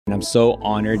And I'm so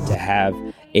honored to have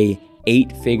a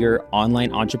 8-figure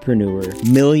online entrepreneur,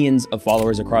 millions of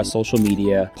followers across social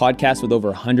media, podcast with over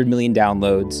 100 million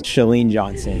downloads, Chalene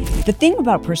Johnson. The thing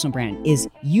about personal brand is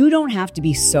you don't have to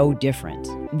be so different.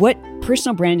 What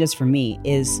personal brand is for me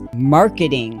is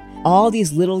marketing all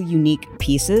these little unique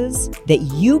pieces that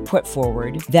you put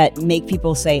forward that make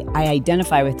people say, I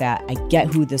identify with that. I get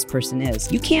who this person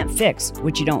is. You can't fix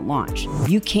what you don't launch.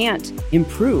 You can't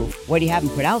improve what you haven't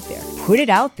put out there. Put it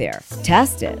out there,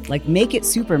 test it, make it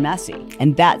super messy.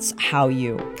 And that's how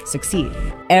you succeed.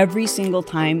 Every single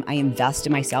time I invest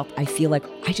in myself, I feel like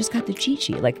I just got the cheat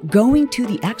sheet. Going to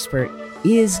the expert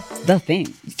is the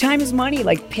thing. Time is money,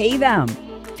 pay them.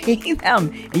 Pay them,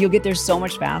 and you'll get there so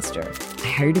much faster. I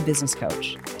hired a business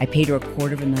coach. I paid her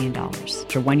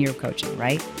 $250,000 for 1 year of coaching,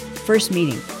 right? First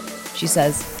meeting, she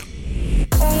says,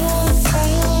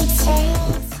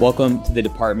 welcome to the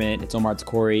department. It's Omar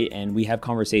Tkori, and we have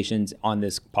conversations on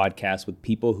this podcast with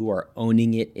people who are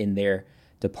owning it in their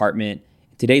department.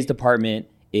 Today's department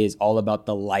is all about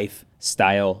the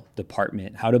lifestyle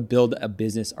department, how to build a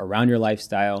business around your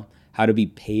lifestyle, how to be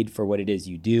paid for what it is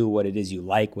you do, what it is you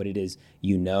like, what it is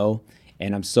you know.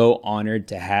 And I'm so honored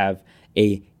to have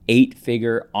a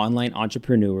 8-figure online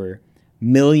entrepreneur,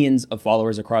 millions of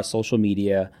followers across social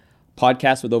media,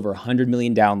 podcast with over 100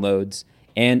 million downloads,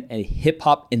 and a hip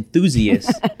hop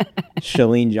enthusiast,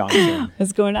 Chalene Johnson.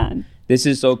 What's going on? This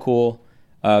is so cool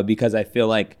because I feel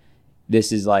like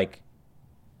this is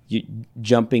you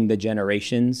jumping the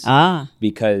generations.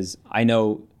 Because I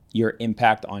know your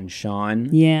impact on Sean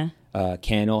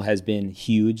Cannell has been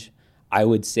huge. I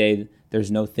would say there's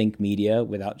no Think Media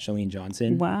without Chalene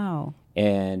Johnson. Wow.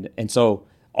 And so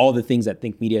all the things that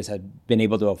Think Media has been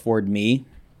able to afford me,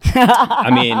 I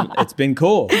mean, it's been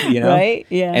cool, Right?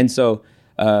 Yeah. And so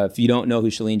if you don't know who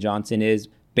Chalene Johnson is,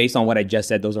 based on what I just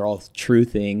said, those are all true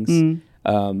things.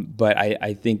 But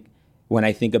I think when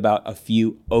I think about a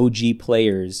few OG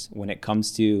players when it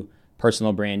comes to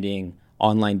personal branding,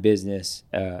 online business,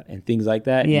 and things like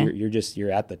that,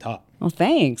 you're at the top. Well,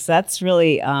 thanks. That's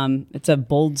really, it's a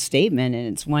bold statement, and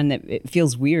it's one that it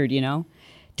feels weird, to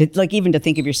even to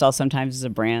think of yourself sometimes as a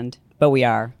brand, but we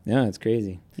are. Yeah, it's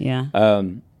crazy. Yeah.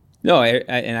 No,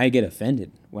 I get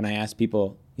offended when I ask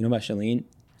people, about Chalene?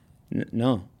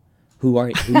 No.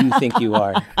 Who do you think you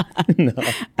are? No.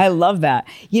 I love that.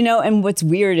 And what's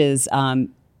weird is,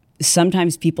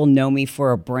 sometimes people know me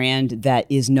for a brand that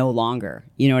is no longer,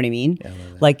 you know what I mean? Yeah, I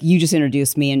love that. You just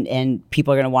introduced me and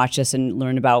people are going to watch this and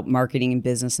learn about marketing and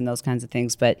business and those kinds of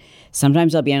things. But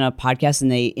sometimes I'll be on a podcast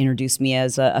and they introduce me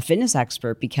as a fitness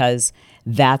expert because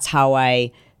that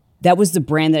was the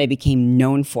brand that I became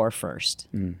known for first.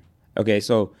 Okay.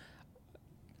 So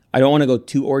I don't want to go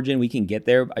too origin. We can get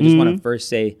there. I just want to first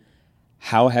say,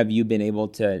 how have you been able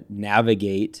to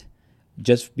navigate?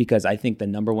 Just because I think the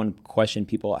number one question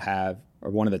people have,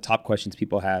 or one of the top questions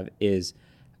people have, is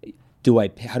how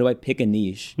do I pick a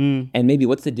niche? And maybe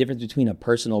what's the difference between a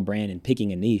personal brand and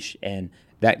picking a niche? And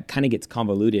that kind of gets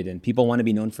convoluted and people want to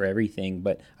be known for everything.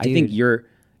 But I think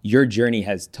your journey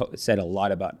has said a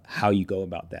lot about how you go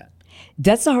about that.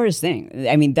 That's the hardest thing.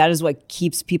 I mean, that is what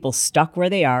keeps people stuck where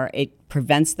they are. It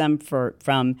prevents them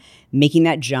from making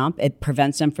that jump. It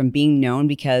prevents them from being known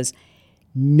because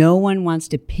no one wants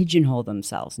to pigeonhole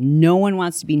themselves. No one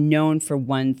wants to be known for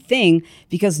one thing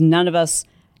because none of us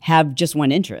have just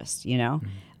one interest,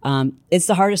 It's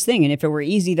the hardest thing. And if it were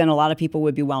easy, then a lot of people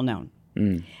would be well known.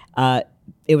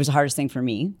 It was the hardest thing for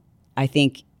me. I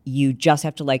think you just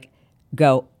have to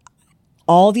go,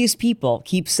 all these people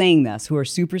keep saying this who are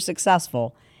super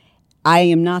successful. I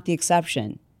am not the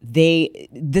exception.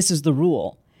 This is the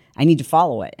rule. I need to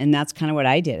follow it. And that's kind of what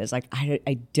I did. It's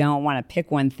I don't want to pick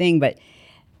one thing, but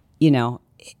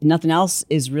nothing else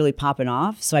is really popping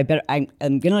off. So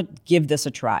I'm going to give this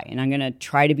a try, and I'm going to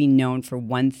try to be known for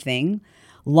one thing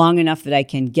long enough that I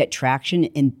can get traction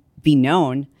and be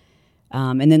known.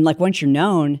 And then once you're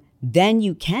known, then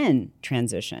you can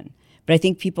transition. But I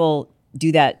think people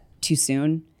do that too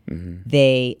soon.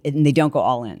 They don't go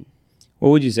all in. What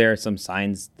would you say are some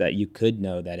signs that you could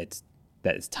know that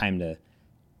it's time to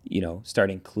start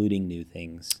including new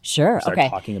things? Sure. Start okay.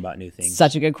 talking about new things.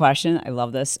 Such a good question. I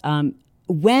love this.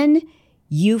 When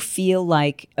you feel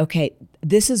like, okay,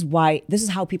 this is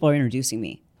how people are introducing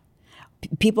me.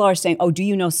 People are saying, oh, do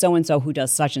you know so-and-so who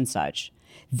does such and such?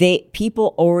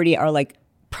 People already are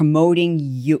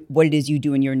promoting what it is you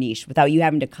do in your niche without you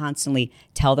having to constantly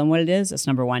tell them what it is. That's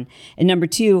number one. And number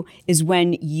two is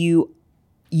when you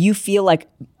feel like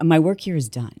my work here is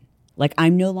done.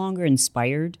 I'm no longer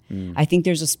inspired. I think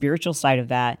there's a spiritual side of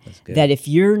that if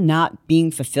you're not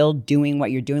being fulfilled doing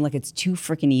what you're doing, it's too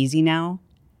freaking easy now.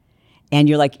 And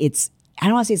you're like, I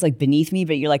don't want to say it's like beneath me,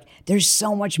 but you're like, there's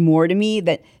so much more to me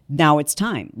that now it's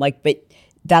time. Like, but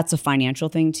that's a financial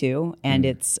thing too. And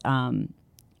it's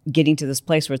getting to this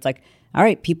place where it's like, all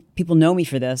right, people know me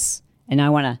for this, and I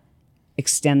want to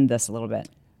extend this a little bit.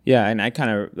 Yeah, and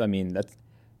that's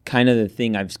kind of the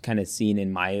thing I've kind of seen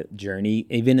in my journey.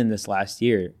 Even in this last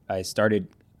year, I started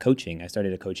coaching. I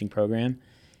started a coaching program,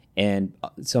 and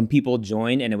some people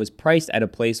joined, and it was priced at a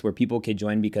place where people could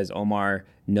join because Omar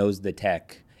knows the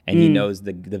tech and he knows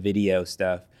the video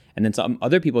stuff. And then some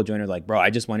other people joined are like, bro, I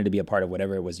just wanted to be a part of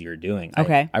whatever it was you're doing.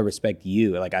 Okay. I respect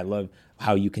you. Like, I love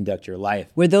how you conduct your life.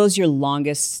 Were those your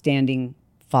longest standing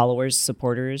followers,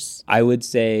 supporters? I would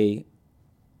say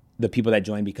the people that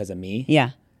joined because of me. Yeah.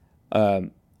 I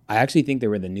actually think they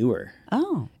were the newer.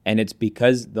 Oh. And it's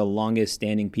because the longest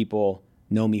standing people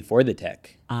know me for the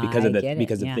tech because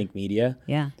of Think Media.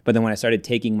 Yeah. But then when I started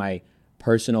taking my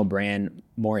personal brand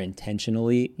more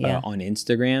intentionally on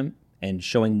Instagram and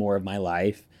showing more of my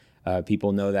life,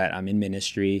 people know that I'm in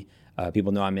ministry.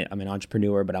 People know I'm an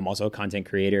entrepreneur, but I'm also a content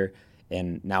creator,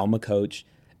 and now I'm a coach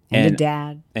and a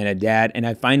dad. And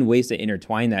I find ways to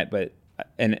intertwine that, but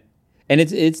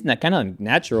it's not kind of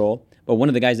natural. But one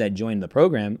of the guys that joined the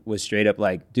program was straight up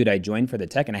like, dude, I joined for the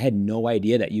tech, and I had no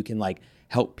idea that you can like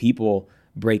help people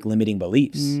break limiting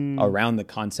beliefs around the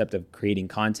concept of creating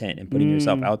content and putting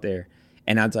yourself out there.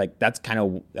 And I was like, that's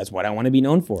what I want to be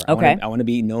known for. Okay. I want to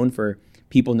be known for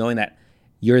people knowing that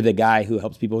you're the guy who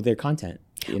helps people with their content.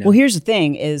 You know? Well, here's the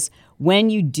thing is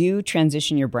when you do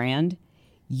transition your brand,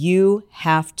 you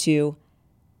have to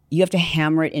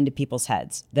hammer it into people's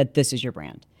heads that this is your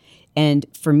brand. And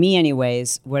for me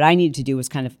anyways, what I needed to do was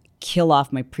kind of kill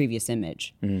off my previous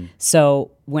image.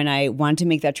 So when I wanted to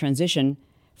make that transition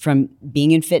from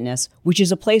being in fitness, which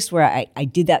is a place where I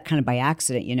did that kind of by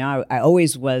accident. You know, I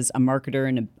always was a marketer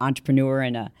and an entrepreneur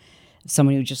and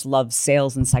someone who just loves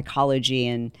sales and psychology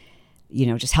and, you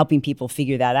know, just helping people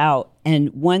figure that out.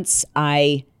 And once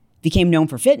I became known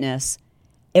for fitness,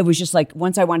 it was just like,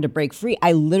 once I wanted to break free,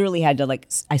 I literally had to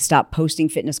I stopped posting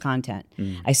fitness content.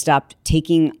 I stopped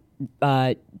taking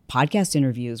podcast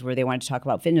interviews where they wanted to talk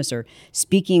about fitness or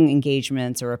speaking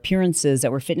engagements or appearances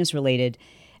that were fitness related.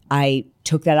 I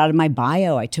took that out of my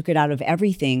bio. I took it out of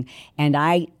everything. And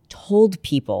I told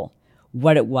people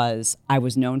what it was I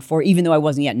was known for, even though I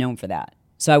wasn't yet known for that.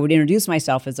 So I would introduce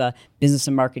myself as a business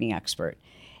and marketing expert.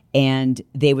 And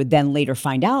they would then later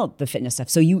find out the fitness stuff.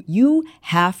 So you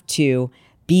have to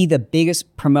be the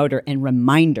biggest promoter and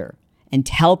reminder and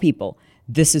tell people,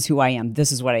 this is who I am.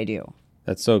 This is what I do.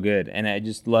 That's so good. And I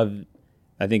just love,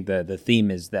 I think the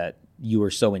theme is that you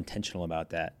were so intentional about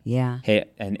that. Yeah. Hey,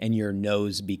 and your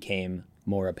nose became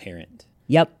more apparent.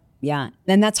 Yep. Yeah.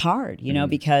 And that's hard, you know,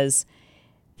 because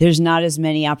there's not as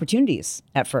many opportunities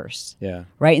at first. Yeah.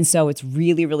 Right. And so it's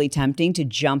really, really tempting to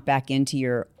jump back into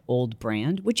your old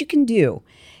brand, which you can do.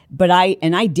 But I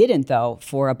didn't though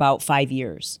for about 5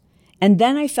 years. And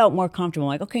then I felt more comfortable.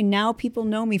 Like, okay, now people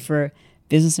know me for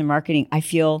business and marketing. I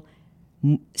feel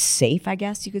safe, I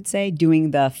guess you could say, doing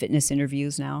the fitness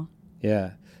interviews now.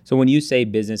 Yeah. So when you say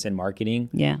business and marketing,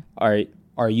 are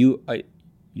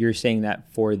you're saying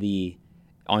that for the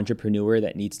entrepreneur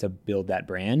that needs to build that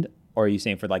brand, or are you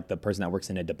saying for like the person that works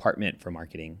in a department for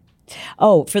marketing?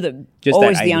 Oh, for the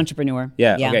entrepreneur.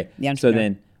 Yeah. Okay. The entrepreneur. So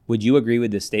then, would you agree with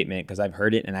this statement? Because I've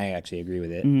heard it and I actually agree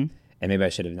with it. And maybe I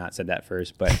should have not said that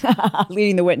first, but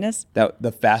leading the witness. That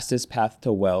the fastest path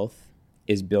to wealth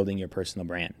is building your personal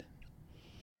brand.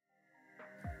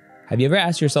 Have you ever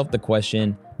asked yourself the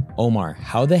question, Omar,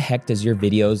 how the heck does your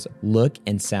videos look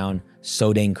and sound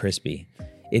so dang crispy?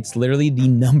 It's literally the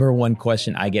number one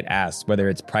question I get asked, whether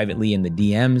it's privately in the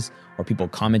DMs or people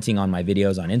commenting on my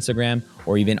videos on Instagram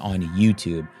or even on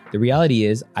YouTube. The reality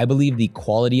is, I believe the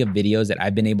quality of videos that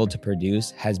I've been able to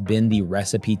produce has been the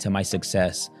recipe to my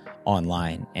success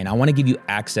online. And I want to give you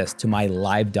access to my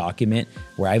live document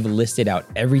where I've listed out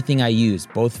everything I use,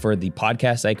 both for the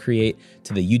podcasts I create,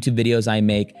 to the YouTube videos I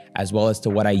make, as well as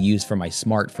to what I use for my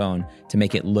smartphone to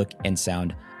make it look and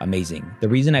sound amazing. The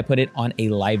reason I put it on a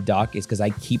live doc is because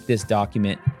I keep this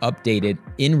document updated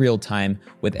in real time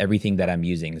with everything that I'm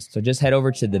using. So just head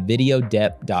over to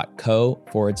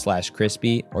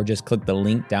thevideodept.co/crispy or just click the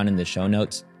link down in the show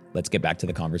notes. Let's get back to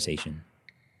the conversation.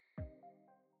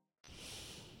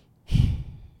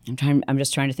 I'm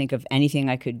just trying to think of anything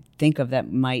I could think of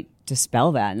that might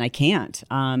dispel that, and I can't.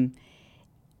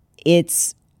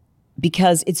 It's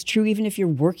because it's true even if you're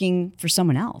working for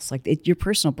someone else. Like your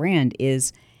personal brand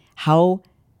is how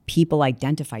people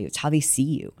identify you. It's how they see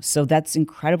you. So that's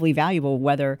incredibly valuable,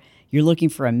 whether you're looking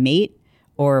for a mate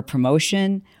or a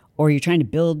promotion or you're trying to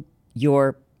build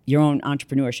your your own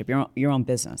entrepreneurship, your own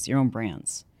business, your own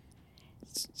brands.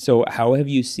 So how have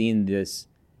you seen this?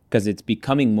 Because it's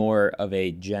becoming more of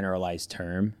a generalized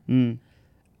term,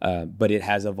 but it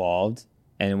has evolved.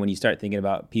 And when you start thinking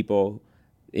about people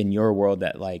in your world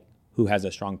that like who has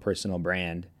a strong personal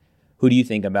brand, who do you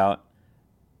think about?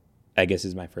 I guess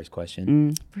is my first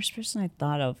question. First person I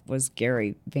thought of was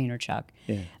Gary Vaynerchuk.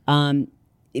 Yeah.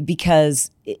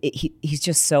 Because he's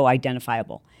just so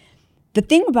identifiable. The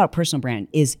thing about personal brand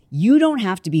is you don't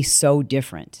have to be so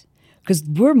different because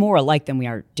we're more alike than we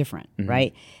are different,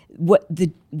 right? What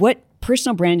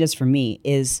personal brand is for me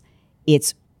is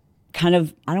it's kind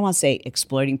of, I don't want to say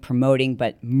exploiting, promoting,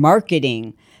 but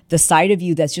marketing the side of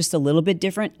you that's just a little bit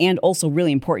different and also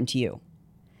really important to you.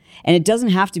 And it doesn't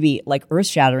have to be like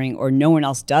earth-shattering or no one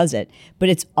else does it, but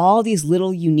it's all these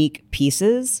little unique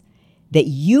pieces that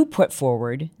you put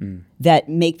forward that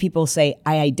make people say,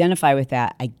 I identify with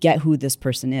that. I get who this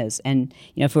person is. And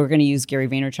if we're going to use Gary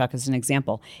Vaynerchuk as an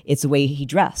example, it's the way he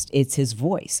dressed. It's his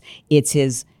voice. It's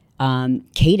his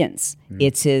cadence.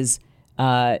 It's his,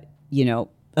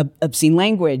 obscene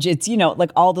language. It's,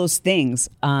 like all those things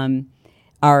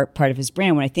are part of his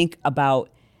brand. When I think about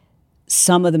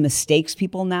some of the mistakes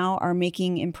people now are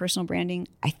making in personal branding,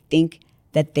 I think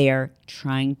that they're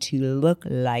trying to look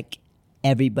like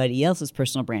everybody else's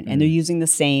personal brand. And they're using the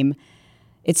same,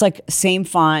 it's like same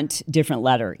font, different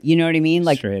letter. You know what I mean?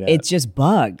 Like it's just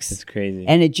bugs. It's crazy.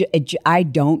 And I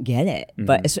don't get it.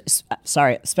 But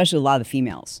sorry, especially a lot of the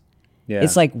females. Yeah.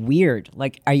 It's like weird.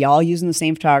 Like, are y'all using the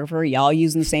same photographer? Y'all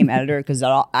using the same editor? Because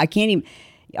I can't even,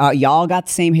 y'all got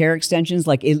the same hair extensions.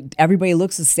 Like everybody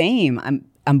looks the same.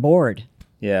 I'm bored.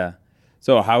 Yeah.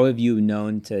 So how have you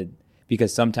known to,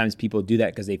 because sometimes people do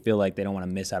that because they feel like they don't want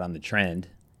to miss out on the trend.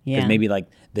 Because maybe like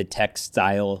the text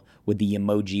style with the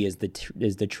emoji is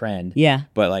the trend. Yeah.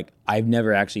 But like I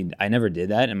never did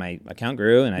that, and my account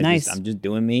grew, and I'm just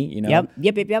doing me.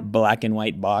 Yep. Black and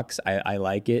white box. I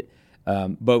like it.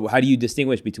 But how do you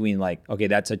distinguish between like, okay,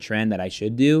 that's a trend that I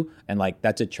should do, and like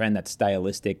that's a trend that's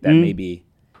stylistic that maybe.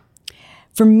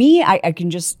 For me, I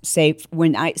can just say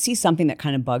when I see something that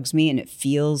kind of bugs me and it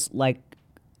feels like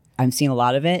I'm seeing a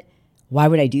lot of it, why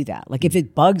would I do that? Like if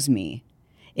it bugs me,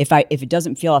 if it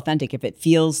doesn't feel authentic, if it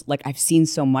feels like I've seen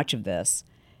so much of this,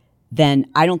 then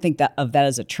I don't think of that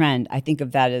as a trend. I think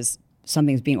of that as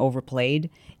something that's being overplayed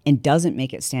and doesn't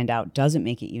make it stand out, doesn't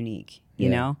make it unique, you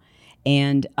know?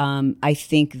 And I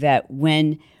think that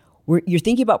when you're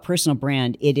thinking about personal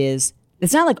brand, it's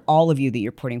not like all of you that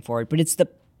you're putting forward, but it's the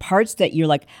parts that you're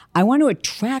like, I want to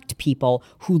attract people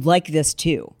who like this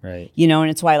too. Right. And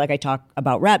it's why like I talk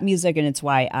about rap music, and it's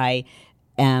why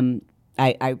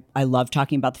I love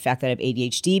talking about the fact that I have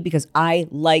ADHD, because I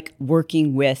like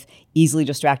working with easily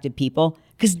distracted people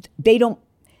because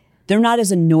they're not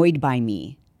as annoyed by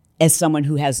me as someone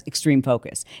who has extreme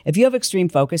focus. If you have extreme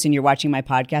focus and you're watching my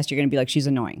podcast, you're going to be like, she's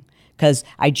annoying because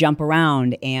I jump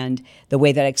around, and the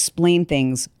way that I explain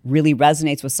things really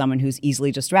resonates with someone who's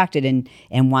easily distracted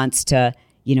and wants to,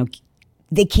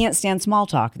 they can't stand small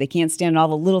talk. They can't stand all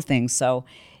the little things. So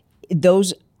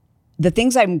the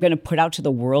things I'm going to put out to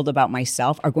the world about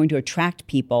myself are going to attract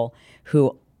people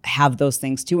who have those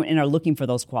things too and are looking for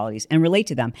those qualities and relate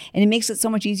to them. And it makes it so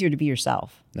much easier to be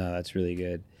yourself. No, that's really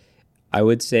good. I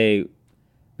would say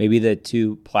maybe the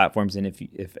two platforms, and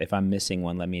if I'm missing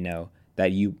one, let me know,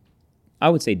 that I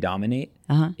would say dominate.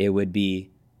 It would be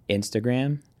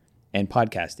Instagram and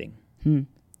podcasting.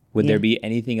 Would there be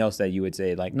anything else that you would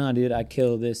say like, no, dude, I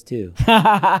kill this too?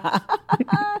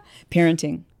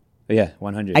 Parenting. Yeah,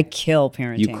 100. I kill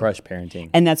parenting. You crush parenting.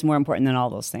 And that's more important than all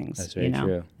those things. That's very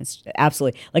true. It's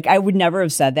absolutely. Like I would never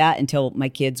have said that until my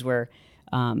kids were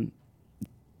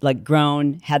like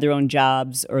grown, had their own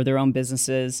jobs or their own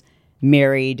businesses,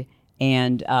 married,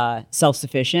 and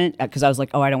self-sufficient, because I was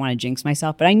like, oh, I don't want to jinx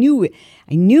myself. But I knew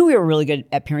we were really good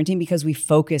at parenting because we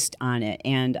focused on it.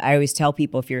 And I always tell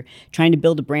people, if you're trying to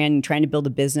build a brand and trying to build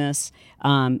a business,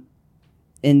 and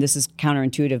this is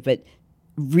counterintuitive, but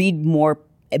read more.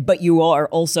 But you are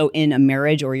also in a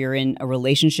marriage, or you're in a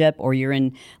relationship, or you're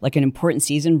in like an important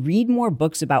season, read more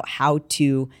books about how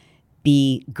to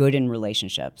be good in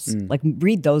relationships. Like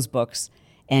read those books,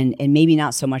 and maybe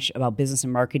not so much about business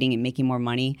and marketing and making more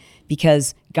money,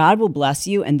 because God will bless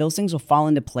you and those things will fall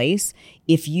into place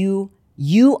if you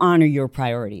honor your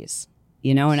priorities,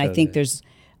 And I think there's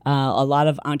a lot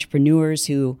of entrepreneurs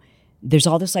who, there's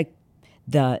all this like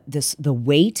the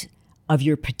weight of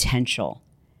your potential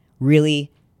really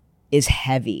is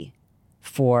heavy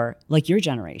for like your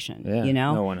generation,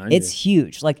 No, 100. It's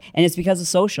huge. Like, and it's because of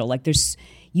social, like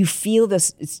you feel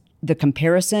this, the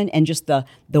comparison and just the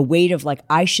weight of like,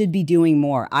 I should be doing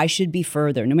more. I should be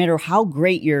further. No matter how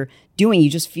great you're doing, you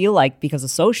just feel like because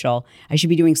of social, I should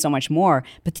be doing so much more.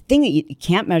 But the thing that you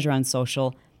can't measure on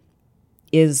social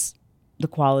is the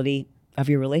quality of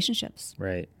your relationships.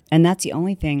 Right. And that's the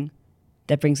only thing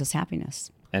that brings us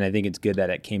happiness. And I think it's good that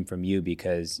it came from you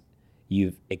because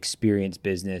you've experienced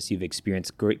business, you've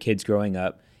experienced kids growing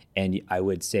up, and I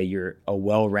would say you're a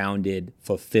well-rounded,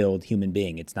 fulfilled human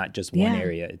being. It's not just one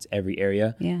area, it's every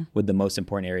area with the most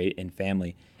important area in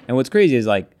family. And what's crazy is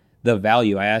like the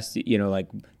value. I asked, like,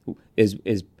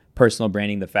 is personal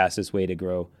branding the fastest way to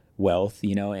grow wealth,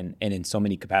 and in so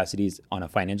many capacities on a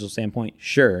financial standpoint?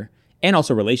 Sure. And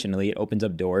also relationally, it opens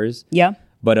up doors. Yeah.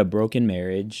 But a broken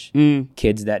marriage,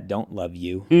 kids that don't love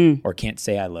you or can't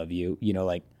say I love you,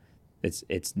 like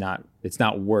it's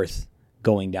not worth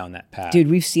going down that path. Dude,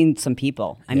 we've seen some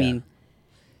people. I mean,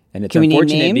 and it's can we name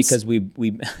unfortunate names? because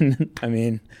we I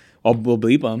mean, we'll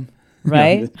bleep them.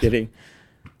 Right? No, just kidding.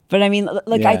 But I mean,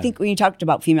 like I think when you talked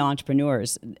about female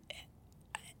entrepreneurs,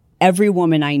 every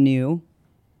woman I knew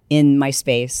in my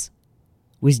space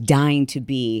was dying to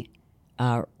be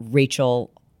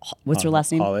Rachel. What's her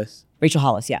last name? Hollis. Rachel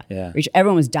Hollis. Yeah. Rachel,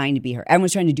 everyone was dying to be her. Everyone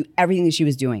was trying to do everything that she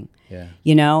was doing.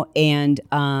 Yeah. And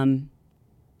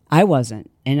I wasn't,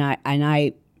 and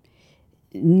I,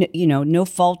 no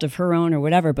fault of her own or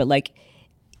whatever, but like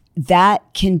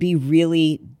that can be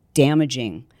really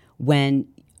damaging when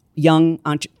young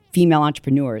female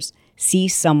entrepreneurs see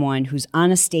someone who's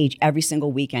on a stage every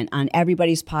single weekend on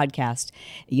everybody's podcast,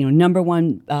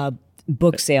 #1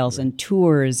 book sales and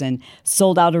tours and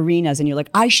sold out arenas, and you're like,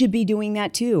 I should be doing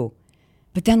that too.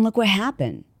 But then look what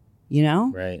happened,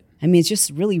 Right. I mean, it's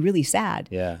just really, really sad.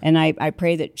 Yeah. And I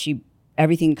pray that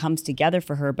everything comes together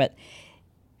for her, but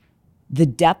the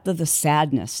depth of the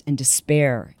sadness and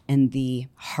despair and the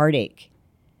heartache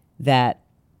that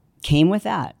came with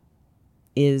that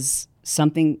is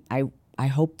something I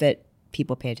hope that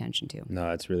people pay attention to. No,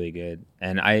 that's really good.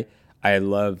 And I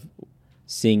love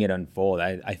seeing it unfold.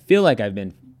 I feel like I've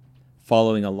been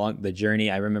following along the journey.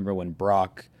 I remember when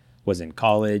Brock was in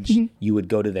college, you would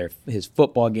go to his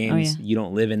football games. You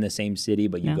don't live in the same city,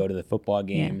 but you go to the football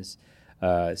games.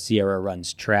 Sierra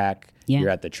runs track. You're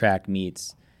at the track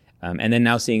meets. And then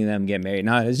now seeing them get married.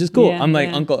 No, it's just cool. I'm like,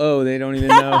 Uncle O, they don't even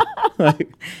know. That's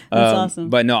awesome.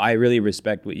 But no, I really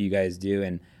respect what you guys do.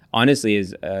 And honestly,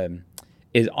 it's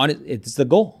the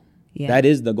goal. Yeah. That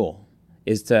is the goal,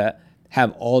 is to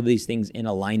have all these things in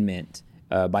alignment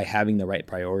by having the right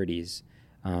priorities.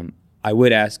 I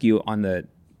would ask you on the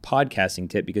podcasting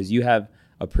tip, because you have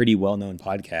a pretty well-known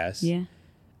podcast. Yeah.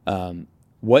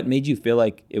 What made you feel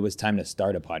like it was time to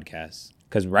start a podcast?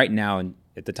 Because right now,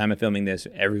 at the time of filming this,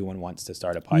 everyone wants to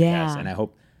start a podcast. Yeah. And I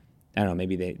don't know,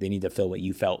 maybe they need to feel what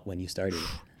you felt when you started.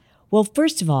 Well,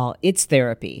 first of all, it's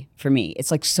therapy for me. It's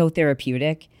like so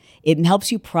therapeutic. It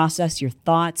helps you process your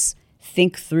thoughts,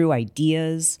 think through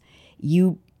ideas.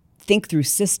 You think through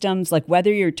systems, like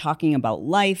whether you're talking about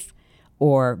life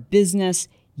or business,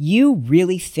 you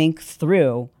really think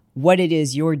through what it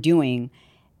is you're doing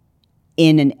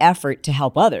in an effort to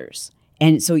help others.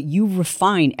 And so you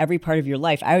refine every part of your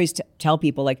life. I always tell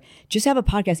people, like, just have a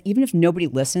podcast. Even if nobody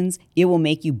listens, it will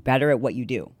make you better at what you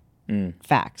do.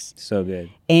 Facts. So good.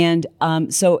 And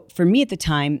so for me at the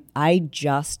time, I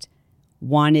just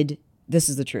wanted, this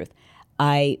is the truth,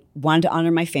 I wanted to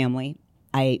honor my family.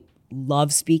 I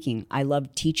love speaking. I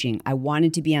love teaching. I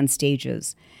wanted to be on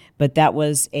stages. But that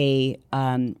was a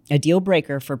deal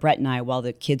breaker for Brett and I. While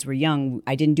the kids were young,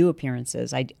 I didn't do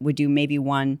appearances. I would do maybe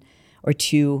 1 or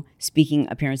 2 speaking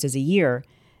appearances a year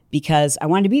because I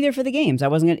wanted to be there for the games. I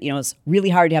wasn't gonna, it's really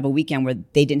hard to have a weekend where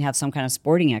they didn't have some kind of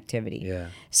sporting activity. Yeah.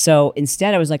 So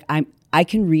instead I was like, I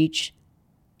can reach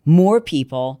more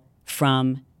people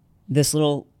from this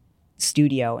little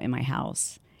studio in my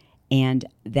house. And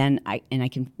then I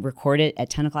can record it at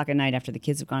 10 o'clock at night after the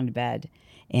kids have gone to bed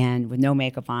and with no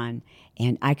makeup on.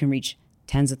 And I can reach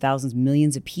tens of thousands,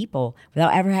 millions of people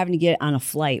without ever having to get on a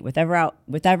flight, without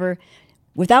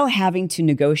having to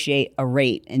negotiate a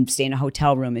rate and stay in a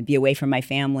hotel room and be away from my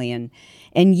family.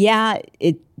 And yeah,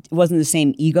 it wasn't the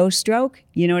same ego stroke,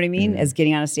 you know what I mean, as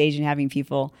getting on a stage and having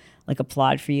people like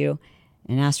applaud for you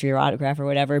and ask for your autograph or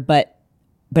whatever. But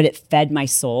it fed my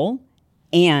soul,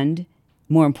 and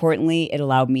more importantly, it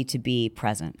allowed me to be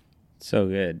present. So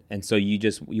good. And so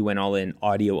you went all in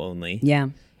audio only. Yeah.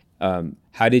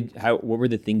 What were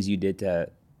the things you did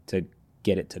to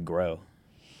get it to grow?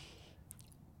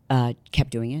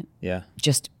 Kept doing it. Yeah.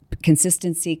 Just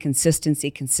consistency.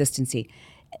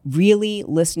 Really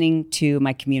listening to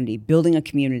my community, building a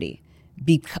community,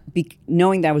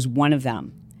 knowing that I was one of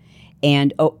them.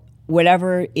 And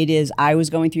whatever it is I was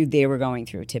going through, they were going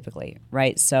through typically,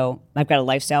 right? So I've got a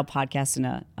lifestyle podcast and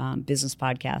a business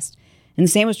podcast. And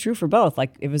the same was true for both.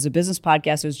 Like if it was a business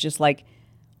podcast, it was just like,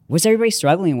 what's everybody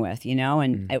struggling with, you know?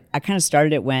 And I kind of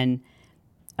started it when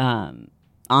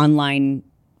online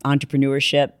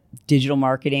entrepreneurship, digital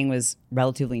marketing was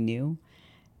relatively new.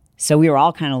 So we were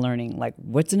all kind of learning, like,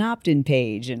 what's an opt-in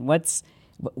page and what's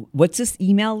this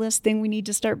email list thing we need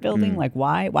to start building? Like,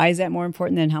 why is that more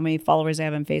important than how many followers I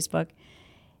have on Facebook?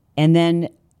 And then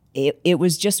it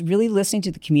was just really listening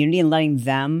to the community and letting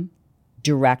them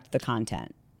direct the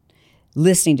content,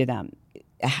 listening to them.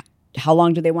 How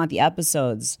long do they want the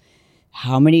episodes?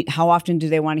 How often do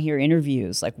they want to hear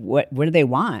interviews? Like, what do they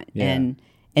want? Yeah.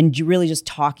 And you really just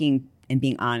talking and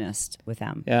being honest with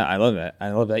them. Yeah, I love that.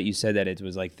 I love that you said that it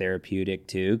was like therapeutic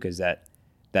too, because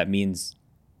that means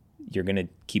you're going to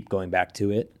keep going back to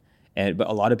it. But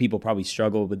a lot of people probably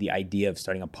struggle with the idea of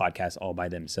starting a podcast all by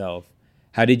themselves.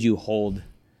 How did you hold?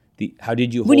 What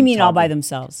do you mean all by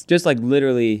themselves? Just like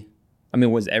literally, I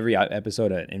mean, was every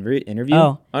episode an interview?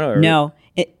 Oh no.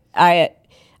 I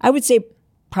would say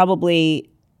probably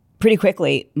pretty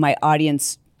quickly my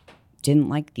audience didn't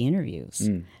like the interviews.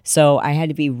 So I had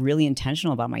to be really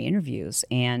intentional about my interviews,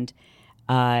 and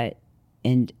I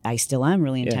still am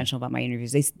really intentional about my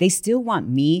interviews. They still want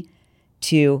me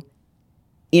to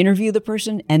interview the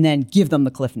person and then give them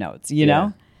the cliff notes, you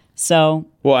know? So.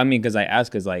 Well, I mean, because I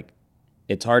ask, because like,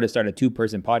 it's hard to start a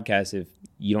 2-person podcast if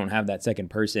you don't have that second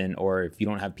person, or if you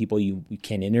don't have people you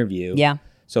can interview. Yeah.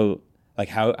 So like,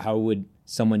 how would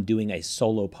someone doing a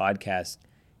solo podcast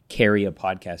carry a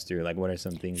podcast through? Like, what are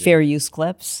some things? Fair use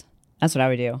clips. That's what I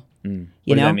would do.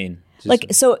 What does that mean? Like,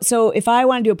 so if I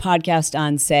want to do a podcast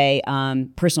on, say,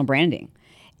 personal branding,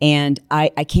 and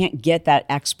I can't get that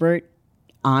expert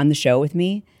on the show with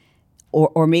me,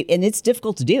 or maybe, and it's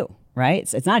difficult to do,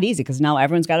 right? It's not easy because now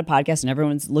everyone's got a podcast and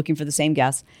everyone's looking for the same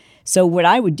guests. So what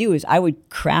I would do is I would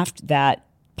craft that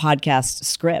podcast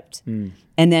script, and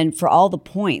then for all the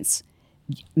points,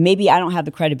 maybe I don't have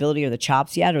the credibility or the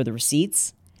chops yet or the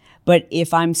receipts, but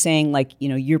if I'm saying, like, you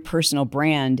know, your personal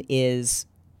brand is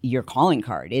your calling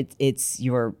card, it's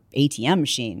your ATM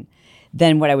machine,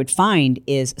 then what I would find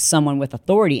is someone with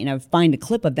authority, and I would find a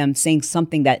clip of them saying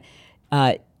something that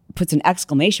puts an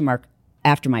exclamation mark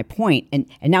after my point, and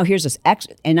now here's this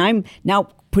and I'm now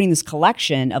putting this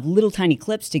collection of little tiny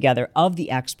clips together of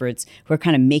the experts who are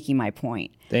kind of making my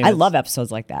point. I love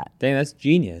episodes like that. Dang, that's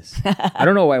genius. I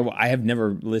don't know why I have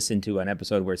never listened to an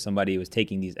episode where somebody was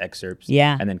taking these excerpts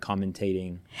and then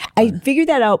commentating. I figured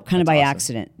that out kind of by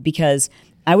accident, because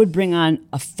I would bring on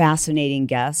a fascinating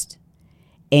guest,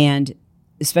 and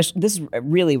especially this is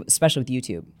really special with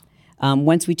YouTube.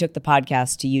 Once we took the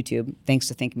podcast to YouTube, thanks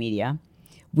to Think Media,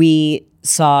 we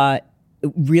saw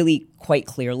really quite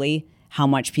clearly how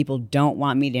much people don't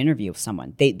want me to interview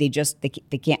someone. They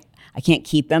can't. I can't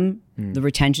keep them. The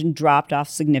retention dropped off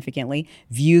significantly.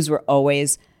 Views were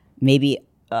always maybe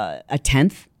a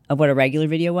tenth of what a regular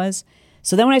video was.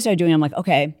 So then when I started doing it, I'm like,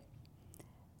 okay,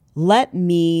 let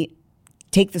me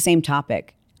take the same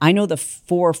topic. I know the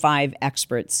 4 or 5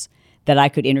 experts that I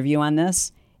could interview on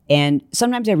this. And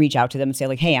sometimes I reach out to them and say,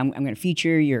 like, hey, I'm going to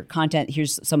feature your content.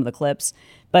 Here's some of the clips.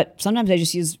 But sometimes I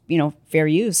just use, fair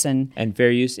use. And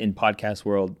fair use in podcast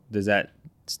world, does that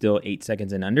still 8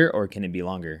 seconds and under, or can it be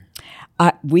longer?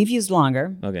 We've used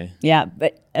longer. Okay. Yeah,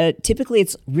 but typically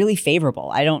it's really favorable.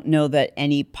 I don't know that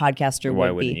any podcaster Why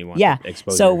would wouldn't be. you want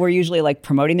exposure? So we're usually like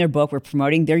promoting their book. We're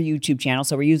promoting their YouTube channel.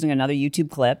 So we're using another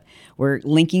YouTube clip. We're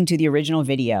linking to the original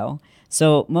video.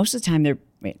 So most of the time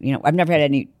I've never had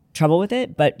any trouble with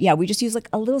it, but yeah, we just use like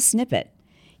a little snippet.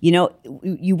 You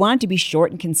want it to be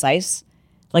short and concise.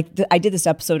 Like I did this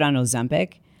episode on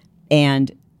Ozempic,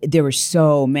 and there were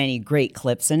so many great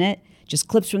clips in it. Just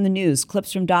clips from the news,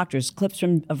 clips from doctors, clips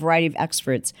from a variety of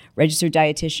experts, registered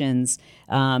dietitians,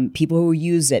 people who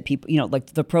use it, people, like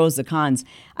the pros, the cons.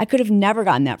 I could have never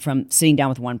gotten that from sitting down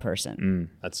with one person.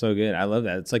 That's so good. I love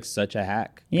that. It's like such a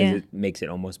hack, because it makes it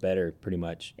almost better, pretty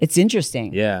much. It's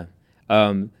interesting. Yeah.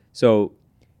 So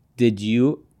did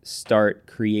you start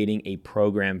creating a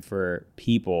program for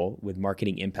people with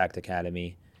Marketing Impact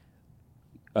Academy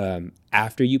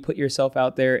after you put yourself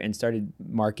out there and started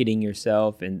marketing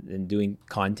yourself and doing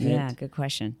content? Yeah, good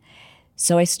question.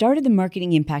 So I started the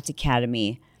Marketing Impact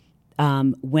Academy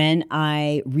when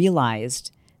I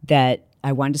realized that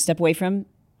I wanted to step away from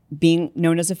being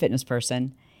known as a fitness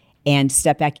person and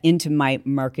step back into my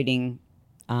marketing,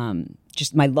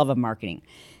 just my love of marketing.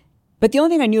 But the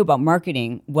only thing I knew about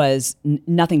marketing was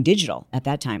nothing digital at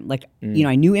that time. Like,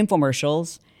 I knew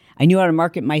infomercials. I knew how to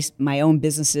market my own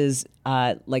businesses,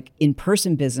 like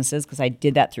in-person businesses, because I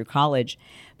did that through college.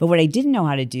 But what I didn't know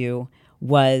how to do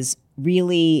was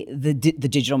really the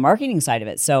digital marketing side of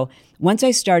it. So once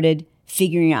I started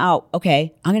figuring out,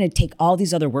 okay, I'm going to take all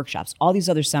these other workshops, all these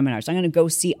other seminars. I'm going to go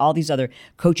see all these other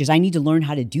coaches. I need to learn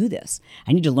how to do this.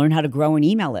 I need to learn how to grow an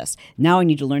email list. Now I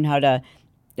need to learn how to,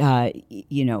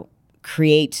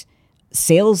 create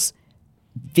sales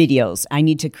videos. I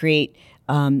need to create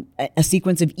a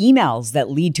sequence of emails that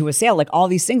lead to a sale. Like all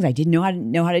these things I didn't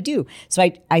know how to do. So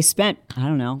I spent, I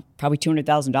don't know, probably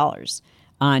 $200,000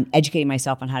 on educating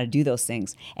myself on how to do those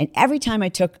things. And every time I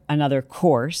took another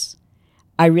course,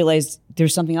 I realized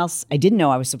there's something else I didn't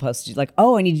know I was supposed to do. Like,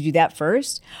 oh, I need to do that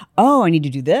first. Oh, I need to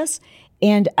do this.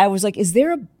 And I was like, is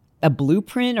there a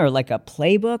blueprint or like a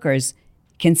playbook, or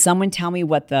can someone tell me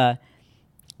what the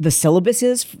syllabus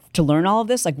is to learn all of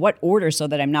this? Like what order, so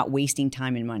that I'm not wasting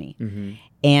time and money. Mm-hmm.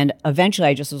 And eventually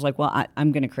I just was like, well,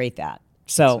 I'm going to create that.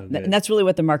 So and that's really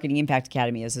what the Marketing Impact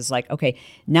Academy is. It's like, okay,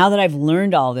 now that I've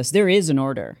learned all this, there is an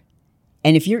order.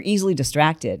 And if you're easily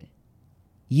distracted,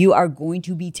 you are going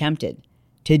to be tempted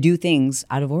to do things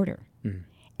out of order. Mm.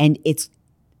 And it's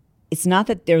not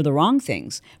that they're the wrong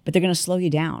things, but they're going to slow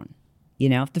you down. You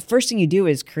know, if the first thing you do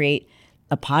is create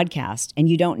a podcast and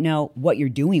you don't know what you're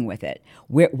doing with it,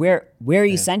 where are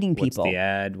you sending people? What's the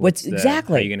ad?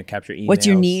 Exactly? How are you going to capture emails? What's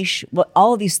your niche? Well,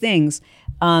 all of these things.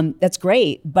 That's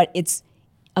great, but it's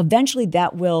eventually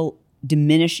that will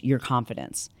diminish your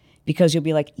confidence, because you'll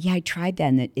be like, yeah, I tried that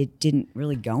and it didn't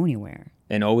really go anywhere.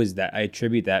 And always that I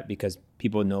attribute that because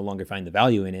people no longer find the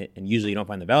value in it, and usually you don't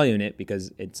find the value in it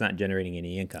because it's not generating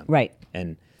any income. Right.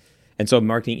 And so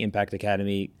Marketing Impact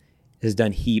Academy has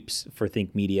done heaps for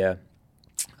Think Media.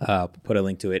 Put a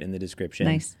link to it in the description.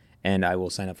 Nice. And I will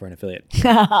sign up for an affiliate.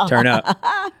 Turn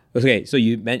up. Okay, so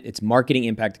it's Marketing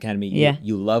Impact Academy.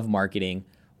 You love marketing.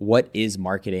 What is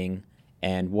marketing,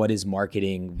 and what is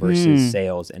marketing versus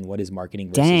sales, and what is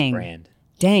marketing versus brand?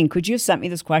 Dang, could you have sent me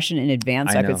this question in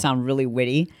advance so I could sound really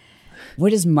witty?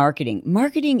 What is marketing?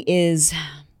 Marketing it's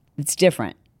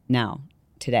different now,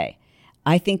 today.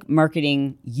 I think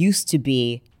marketing used to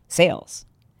be sales.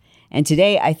 And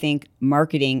today I think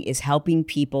marketing is helping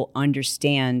people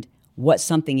understand what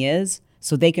something is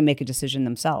so they can make a decision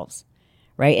themselves,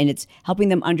 right? And it's helping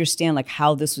them understand like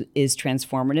how this is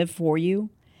transformative for you,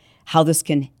 how this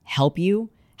can help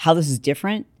you, how this is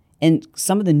different, and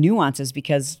some of the nuances,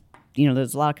 because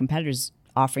there's a lot of competitors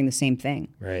offering the same thing.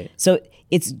 Right. So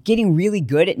it's getting really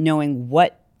good at knowing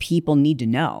what people need to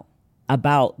know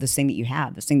about this thing that you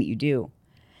have, this thing that you do.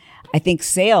 I think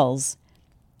sales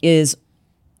is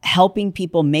helping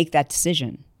people make that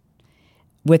decision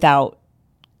without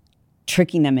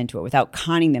tricking them into it, without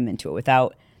conning them into it,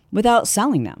 without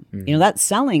selling them. Mm-hmm. That's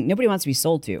selling. Nobody wants to be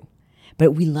sold to,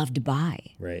 but we love to buy.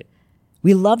 Right.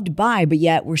 We love to buy, but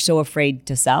yet we're so afraid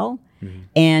to sell. Mm-hmm.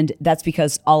 And that's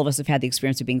because all of us have had the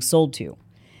experience of being sold to.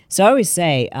 So I always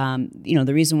say,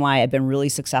 the reason why I've been really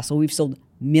successful, we've sold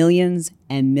millions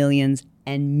and millions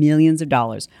and millions of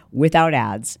dollars without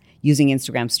ads using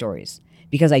Instagram stories,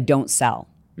 because I don't sell.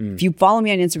 If you follow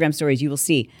me on Instagram stories, you will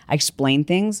see I explain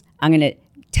things. I'm going to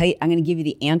tell you, I'm going to give you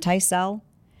the anti-sell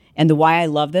and the why I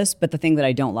love this, but the thing that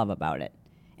I don't love about it.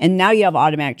 And now you have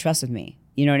automatic trust with me.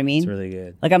 You know what I mean? It's really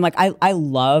good. Like I'm like, I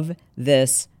love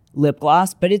this lip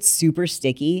gloss, but it's super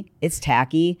sticky, it's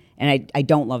tacky, and I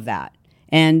don't love that.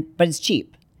 But it's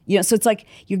cheap. So it's like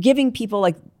you're giving people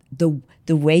like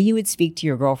the way you would speak to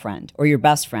your girlfriend or your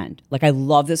best friend. Like, I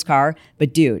love this car,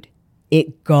 but dude,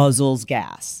 it guzzles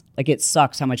gas. Like, it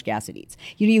sucks how much gas it eats.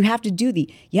 You have to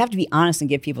be honest and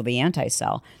give people the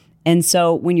anti-sell. And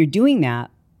so when you're doing that,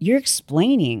 you're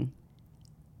explaining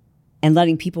and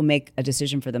letting people make a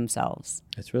decision for themselves.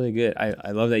 That's really good.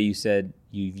 I love that you said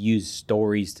you've used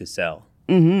stories to sell.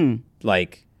 Mm-hmm.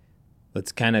 Like,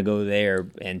 let's kind of go there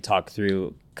and talk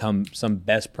through some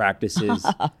best practices.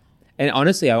 And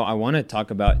honestly, I want to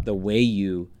talk about the way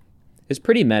it's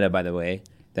pretty meta, by the way,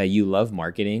 that you love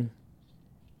marketing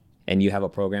and you have a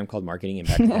program called Marketing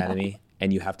Impact Academy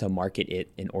and you have to market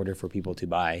it in order for people to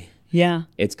buy. Yeah.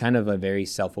 It's kind of a very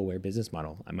self-aware business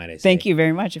model, might I say. Thank you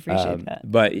very much. Appreciate that.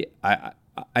 But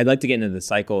I'd like to get into the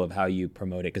cycle of how you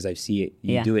promote it, because I see it,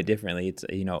 you do it differently. It's,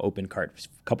 open cart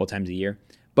a couple times a year.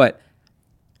 But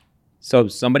so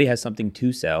somebody has something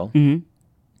to sell. Mm-hmm.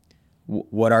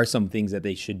 What are some things that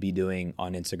they should be doing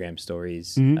on Instagram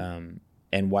stories? Mm-hmm.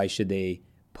 And why should they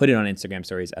put it on Instagram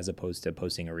stories as opposed to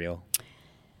posting a reel?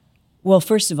 Well,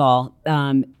 first of all,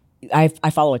 I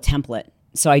follow a template.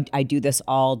 So I do this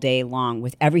all day long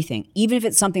with everything, even if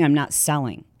it's something I'm not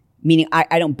selling, meaning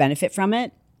I don't benefit from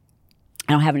it.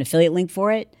 I don't have an affiliate link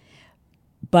for it,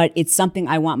 but it's something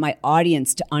I want my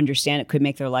audience to understand. It could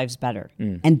make their lives better.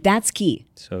 And that's key.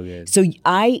 So good. So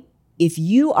if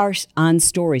you are on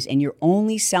stories and you're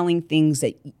only selling things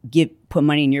that put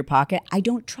money in your pocket, I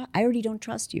already don't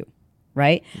trust you,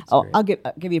 right? I'll give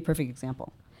you a perfect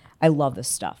example. I love this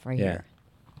stuff right here.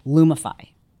 Lumify.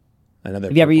 Another.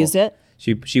 Have you ever used it?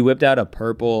 She whipped out a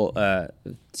purple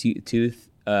tooth.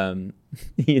 Little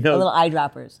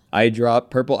eyedroppers.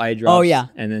 Purple eye drops. Oh yeah.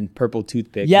 And then purple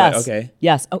toothpick. Yes. But okay.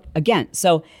 Yes. Oh, again.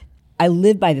 So I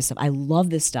live by this stuff. I love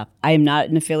this stuff. I am not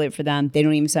an affiliate for them. They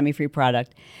don't even send me free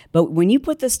product. But when you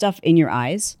put this stuff in your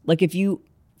eyes, like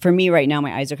for me right now,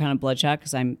 my eyes are kind of bloodshot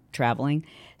because I'm traveling.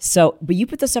 So, but you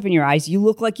put this stuff in your eyes, you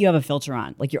look like you have a filter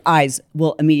on. Like your eyes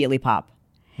will immediately pop.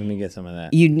 Let me get some of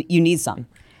that. You need some.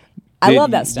 I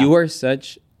love that stuff. You are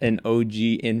such an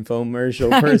OG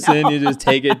infomercial person. You just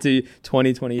take it to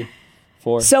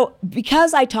 2024. So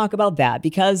because I talk about that,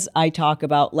 because I talk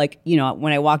about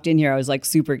when I walked in here, I was like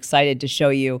super excited to show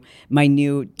you my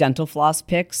new dental floss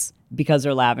picks because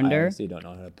they're lavender. I honestly don't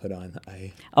know how to put on.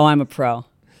 Oh, I'm a pro.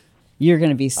 You're going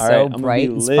to be so bright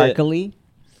and sparkly.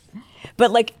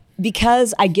 But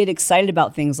because I get excited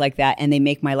about things like that and they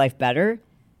make my life better,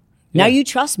 now you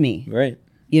trust me. Right.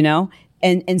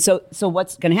 And so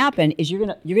what's going to happen is you're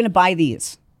going to buy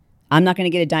these. I'm not going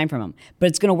to get a dime from them, but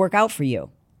it's going to work out for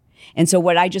you. And so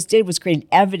what I just did was create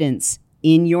evidence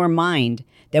in your mind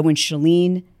that when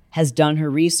Chalene has done her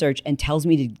research and tells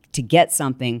me to get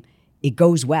something, it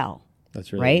goes well.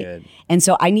 That's really good. And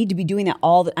so I need to be doing that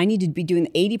I need to be doing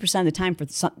 80% of the time for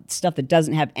stuff that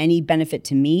doesn't have any benefit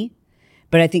to me,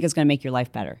 but I think it's going to make your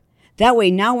life better. That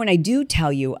way, now when I do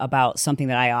tell you about something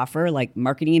that I offer, like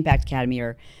Marketing Impact Academy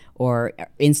or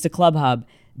Insta Club Hub,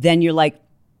 then you're like,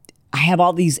 I have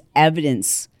all these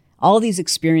evidence, all these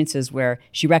experiences where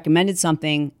she recommended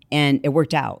something and it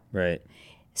worked out. Right.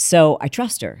 So I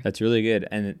trust her. That's really good.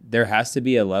 And there has to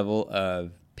be a level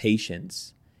of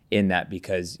patience in that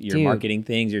because you're marketing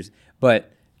things.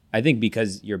 But I think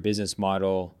because your business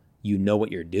model, you know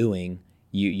what you're doing,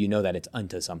 you know that it's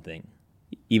unto something.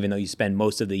 Even though you spend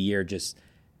most of the year just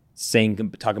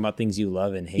talking about things you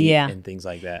love and hate and things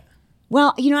like that.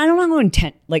 Well, I don't want to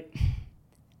intent,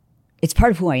 it's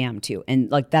part of who I am too. And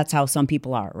that's how some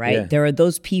people are, right? Yeah. There are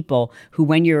those people who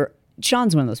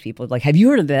Sean's one of those people, have you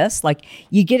heard of this?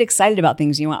 You get excited about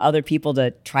things. You want other people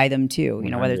to try them too,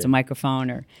 whether it's a microphone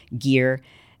or gear.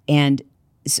 And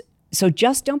so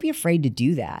just don't be afraid to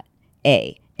do that,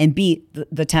 A. And B,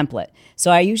 the template.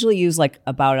 So I usually use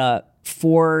about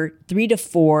 3 to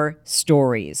 4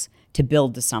 stories to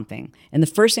build to something. And the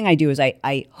first thing I do is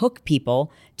I hook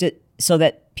people so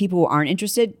that people who aren't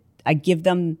interested, I give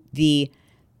them the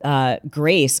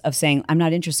grace of saying, I'm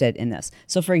not interested in this.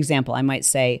 So for example, I might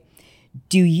say,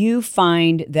 do you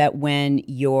find that when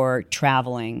you're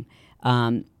traveling,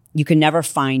 you can never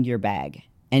find your bag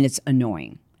and it's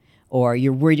annoying? Or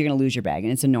you're worried you're going to lose your bag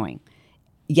and it's annoying?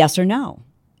 Yes or no?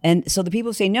 And so the people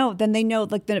who say no, then they know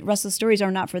the rest of the stories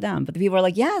are not for them. But the people are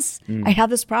like, yes, I have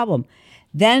this problem.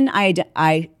 Then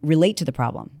I relate to the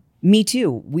problem. Me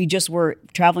too. We just were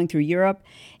traveling through Europe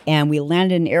and we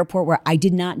landed in an airport where I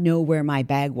did not know where my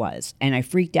bag was. And I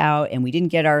freaked out and we didn't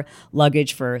get our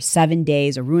luggage for 7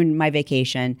 days or ruined my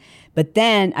vacation. But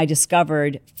then I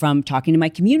discovered from talking to my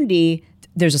community,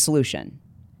 there's a solution.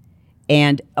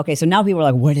 And okay, so now people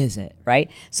are like, what is it, right?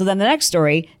 So then the next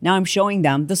story, now I'm showing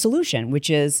them the solution, which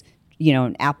is,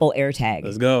 an Apple AirTag.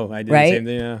 Let's go. I did right? the same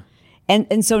thing, yeah.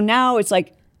 And so now it's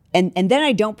and then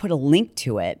I don't put a link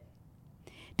to it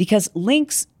because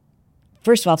links,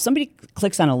 first of all, if somebody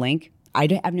clicks on a link, I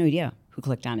have no idea who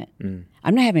clicked on it.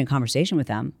 I'm not having a conversation with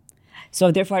them.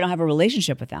 So therefore I don't have a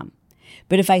relationship with them.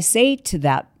 But if I say to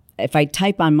that, if I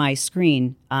type on my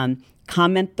screen,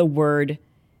 comment the word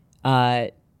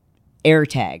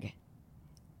AirTag,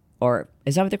 or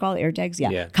is that what they're called? AirTags?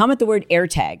 Yeah. Comment the word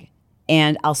AirTag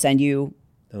and I'll send you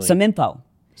some info.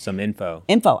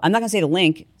 Info. I'm not going to say the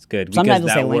link. It's good. Sometimes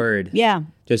because I'll that say word, link. Yeah.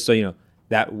 Just so you know,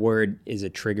 that word is a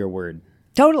trigger word.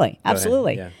 Totally.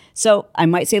 Absolutely. Yeah. So I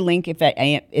might say link if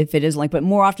it is a link, but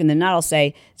more often than not, I'll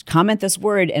say, comment this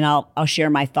word and I'll share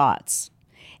my thoughts.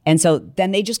 And so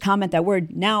then they just comment that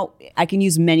word. Now I can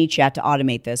use ManyChat to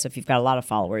automate this if you've got a lot of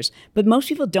followers, but most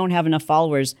people don't have enough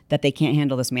followers that they can't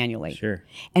handle this manually. Sure.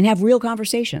 And have real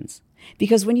conversations.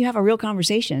 Because when you have a real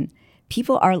conversation,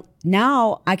 people are,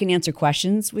 now I can answer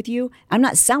questions with you. I'm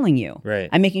not selling you. Right.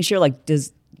 I'm making sure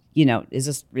is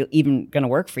this even going to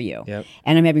work for you? Yep.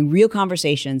 And I'm having real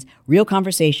conversations. Real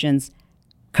conversations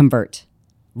convert.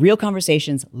 Real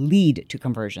conversations lead to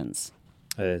conversions.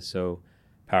 That is so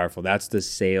powerful. That's the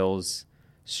sales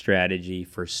strategy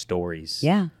for stories.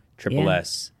 Yeah. Triple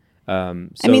S. I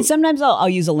mean, sometimes I'll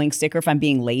use a link sticker if I'm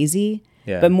being lazy,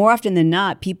 but more often than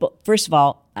not, people, first of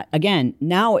all, again,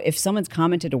 now if someone's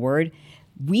commented a word,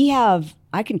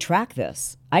 I can track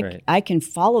this. I can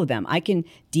follow them. I can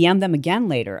DM them again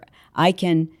later. I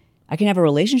can have a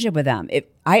relationship with them. If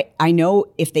I know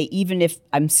if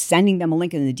I'm sending them a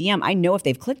link in the DM, I know if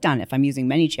they've clicked on it if I'm using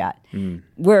ManyChat.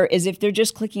 Whereas if they're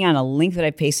just clicking on a link that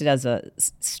I pasted as a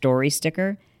story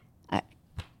sticker,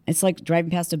 it's like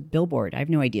driving past a billboard. I have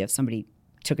no idea if somebody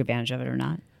took advantage of it or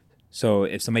not. So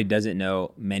if somebody doesn't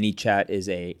know, ManyChat is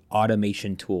a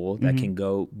automation tool that can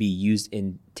be used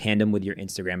in tandem with your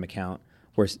Instagram account,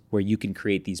 where you can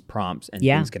create these prompts and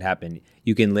things could happen.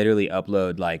 You can literally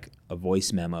upload like a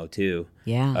voice memo too.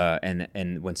 Yeah.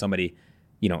 And when somebody,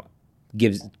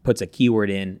 puts a keyword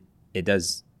in, it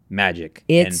does magic.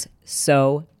 It's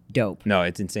so dope. No,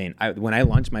 it's insane. When I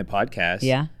launched my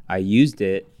podcast, I used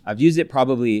it. I've used it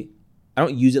probably, I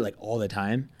don't use it like all the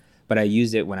time, but I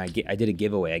used it when I did a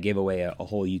giveaway. I gave away a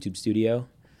whole YouTube studio,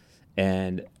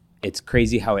 and it's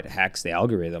crazy how it hacks the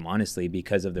algorithm, honestly,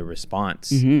 because of the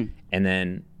response. And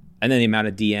then the amount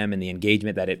of DM and the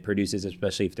engagement that it produces,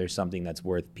 especially if there's something that's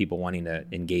worth people wanting to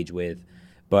engage with.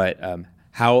 But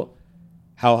how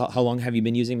long have you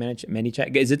been using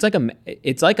ManyChat?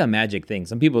 It's like a magic thing.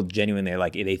 Some people genuinely are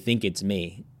like, they think it's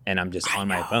me and I'm just on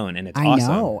my phone, and it's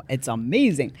awesome. I know, it's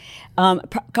amazing. A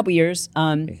couple years,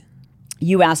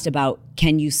 you asked about,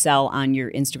 can you sell on your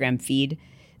Instagram feed?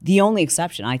 The only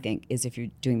exception, I think, is if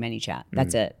you're doing ManyChat.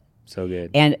 That's it. So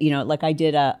good. And, like I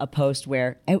did a post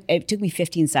where it took me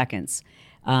 15 seconds.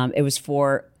 It was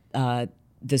for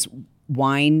this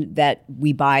wine that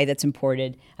we buy that's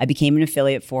imported. I became an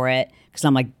affiliate for it because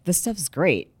I'm like, this stuff is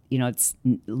great. It's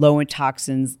low in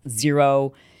toxins,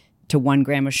 0 to 1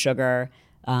 gram of sugar,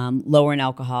 lower in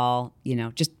alcohol,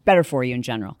 just better for you in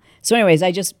general. So anyways,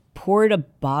 I just poured a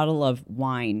bottle of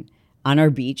wine on our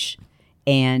beach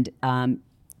and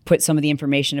put some of the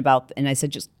information and I said,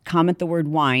 just comment the word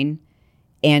wine.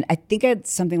 And I think I had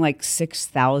something like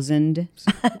 6,000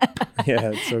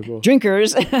 it's so cool.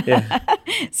 drinkers.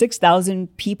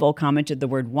 6,000 people commented the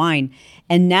word wine.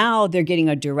 And now they're getting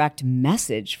a direct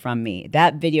message from me.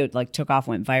 That video took off,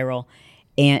 went viral.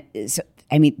 And so,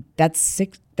 I mean, that's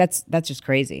just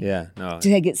crazy. Yeah. No.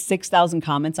 To get 6,000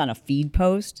 comments on a feed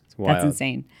post, that's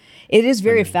insane. It is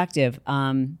very effective.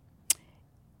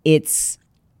 It's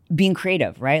being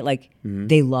creative, right?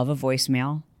 They love a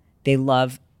voicemail. They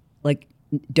love,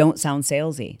 don't sound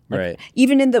salesy. Right.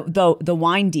 Even in the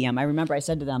wine DM, I remember I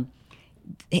said to them,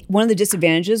 one of the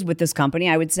disadvantages with this company,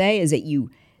 I would say, is that you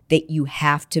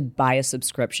have to buy a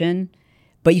subscription,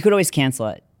 but you could always cancel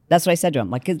it. That's what I said to them.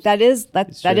 'Cause that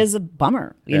is a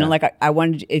bummer. You know, I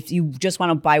wanted, if you just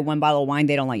want to buy one bottle of wine,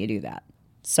 they don't let you do that.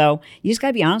 So you just got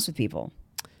to be honest with people.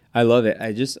 I love it.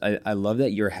 I love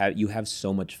that you have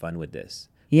so much fun with this.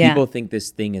 Yeah. People think this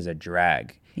thing is a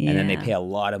drag. And then they pay a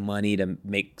lot of money to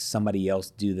make somebody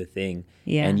else do the thing.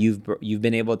 Yeah. And you've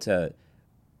been able to,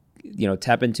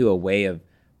 tap into a way of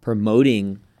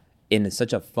promoting in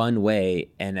such a fun way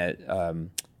and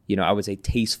I would say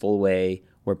tasteful way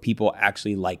where people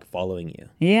actually like following you.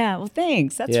 Yeah. Well,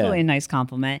 thanks. That's really a nice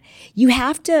compliment. You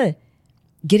have to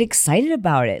get excited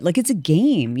about it. It's a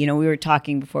game. We were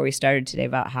talking before we started today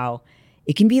about how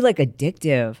it can be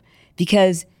addictive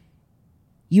because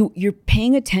you're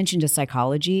paying attention to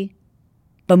psychology,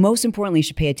 but most importantly, you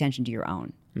should pay attention to your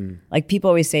own. People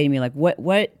always say to me,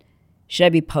 what should I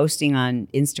be posting on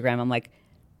Instagram? I'm like,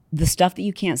 the stuff that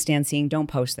you can't stand seeing, don't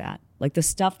post that. The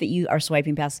stuff that you are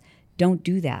swiping past, don't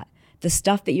do that. The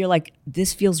stuff that you're like,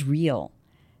 this feels real.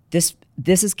 This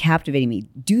is captivating me.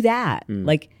 Do that.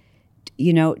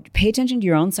 Pay attention to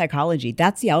your own psychology.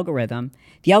 That's the algorithm.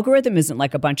 The algorithm isn't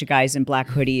a bunch of guys in black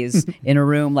hoodies in a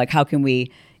room. How can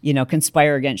we,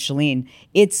 conspire against Chalene?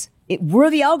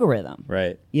 We're the algorithm.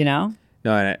 Right. No,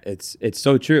 and it's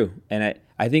so true. And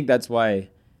I think that's why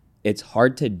it's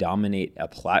hard to dominate a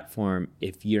platform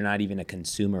if you're not even a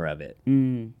consumer of it.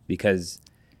 Because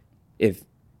if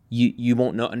you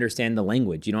won't understand the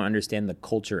language, you don't understand the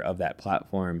culture of that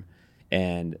platform.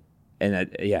 And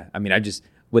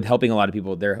with helping a lot of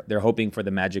people, they're hoping for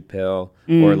the magic pill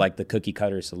or the cookie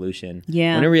cutter solution.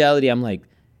 Yeah. When in reality, I'm like,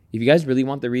 if you guys really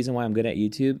want the reason why I'm good at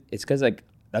YouTube, it's because I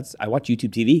watch YouTube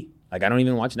TV. I don't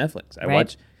even watch Netflix.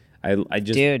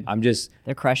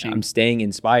 They're crushing. I'm staying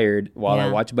inspired while I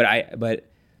watch, but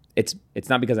it's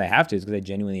not because I have to. It's because I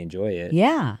genuinely enjoy it.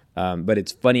 Yeah. But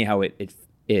it's funny how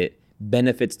it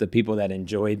benefits the people that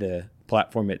enjoy the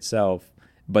platform itself,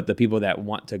 but the people that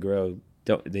want to grow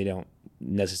don't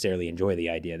necessarily enjoy the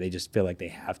idea. They just feel like they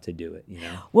have to do it, you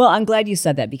know? Well, I'm glad you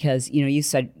said that because, you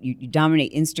said you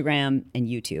dominate Instagram and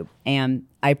YouTube, and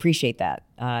I appreciate that.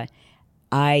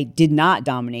 I did not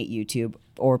dominate YouTube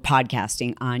or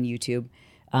podcasting on YouTube.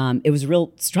 It was a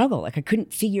real struggle. Like I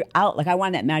couldn't figure out, like I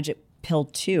wanted that magic pill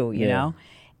too, you know?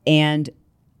 And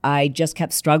I just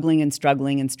kept struggling and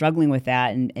struggling and struggling with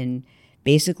that. And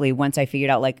basically once I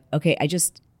figured out like, okay, I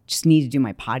just need to do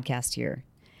my podcast here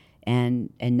and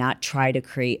not try to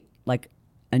create like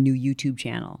a new YouTube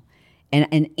channel.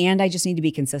 And I just need to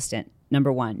be consistent,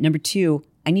 number one. Number two,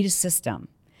 I need a system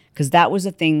because that was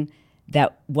a thing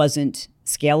that wasn't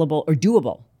scalable or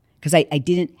doable because I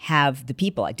didn't have the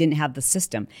people. I didn't have the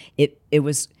system. It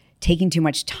was taking too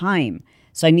much time.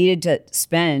 So I needed to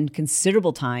spend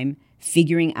considerable time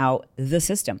figuring out the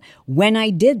system. When I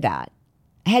did that,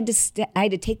 I had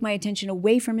to take my attention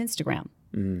away from Instagram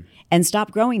and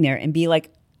stop growing there and be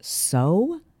like,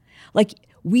 so? Like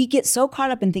we get so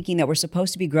caught up in thinking that we're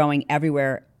supposed to be growing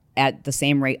everywhere at the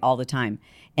same rate all the time.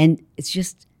 And it's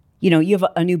just, you have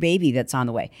a new baby that's on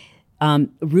the way.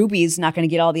 Ruby's not going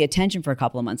to get all the attention for a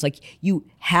couple of months. Like you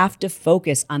have to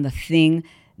focus on the thing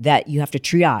that you have to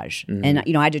triage. And,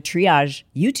 I had to triage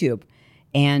YouTube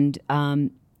and,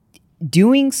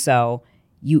 doing so,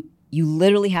 you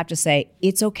literally have to say,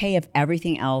 it's okay if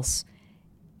everything else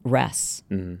rests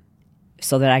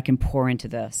so that I can pour into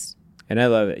this. And I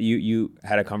love it. You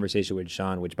had a conversation with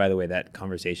Sean, which by the way, that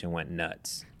conversation went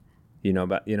nuts.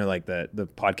 About like the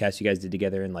podcast you guys did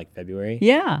together in like February.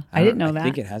 Yeah, I didn't know that. I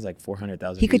think it has like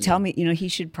 400,000. He could tell me, he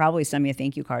should probably send me a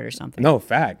thank you card or something. No,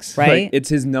 facts. Right? Like, it's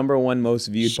his number one most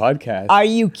viewed podcast. Are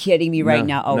you kidding me right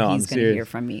now? Oh, no, he's going to hear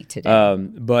from me today.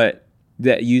 But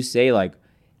that you say like,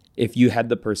 if you had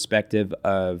the perspective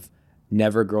of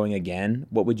never growing again,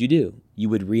 what would you do? You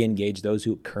would re-engage those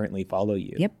who currently follow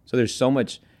you. Yep. So there's so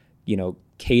much,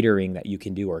 catering that you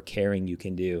can do or caring you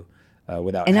can do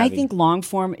without. And I think long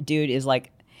form, dude, is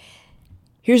like,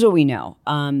 here's what we know.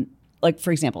 Like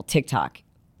for example, TikTok,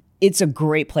 it's a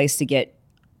great place to get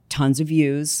tons of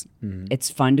views. It's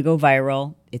fun to go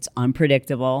viral. It's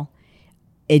unpredictable.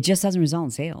 It just doesn't result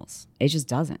in sales. It just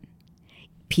doesn't.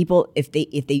 People, if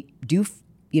they do,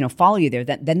 follow you there,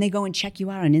 then they go and check you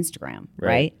out on Instagram,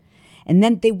 right? And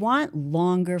then they want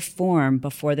longer form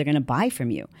before they're going to buy from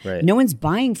you. Right. No one's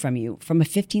buying from you from a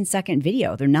 15-second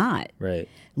video. They're not. Right.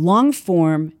 Long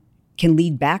form can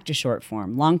lead back to short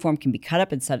form. Long form can be cut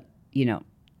up and set,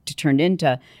 to turned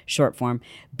into short form.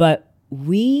 But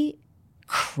we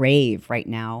crave right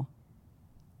now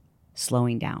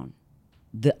slowing down.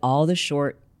 All the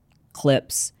short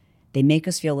clips, they make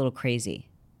us feel a little crazy.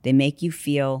 They make you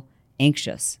feel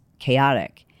anxious,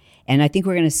 chaotic. And I think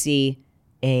we're going to see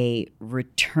a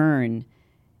return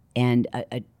and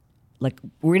we're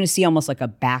going to see almost like a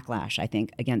backlash, I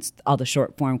think, against all the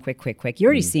short form, quick. You're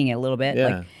already seeing it a little bit.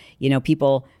 Yeah. Like,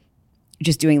 people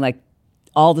just doing like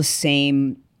all the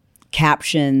same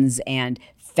captions and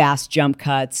fast jump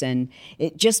cuts, and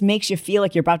it just makes you feel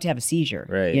like you're about to have a seizure,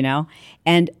 right.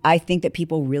 And I think that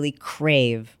people really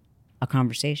crave a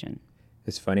conversation.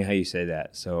 It's funny how you say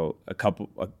that. So a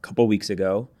couple weeks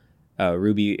ago,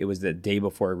 Ruby, it was the day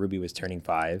before Ruby was turning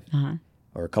 5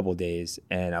 or a couple days.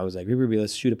 And I was like, Ruby,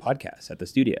 let's shoot a podcast at the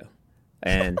studio.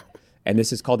 And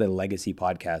this is called a legacy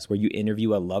podcast where you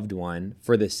interview a loved one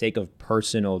for the sake of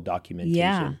personal documentation.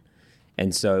 Yeah.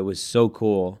 And so it was so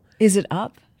cool. Is it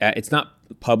up? It's not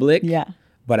public. Yeah.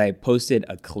 But I posted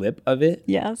a clip of it.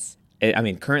 Yes.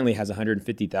 Currently has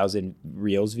 150,000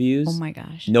 Reels views. Oh my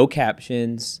gosh. No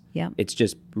captions. Yeah. It's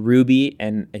just Ruby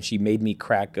and she made me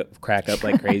crack up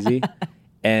like crazy.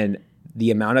 And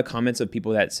the amount of comments of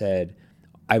people that said,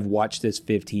 I've watched this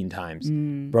 15 times.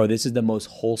 Bro, this is the most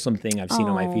wholesome thing I've seen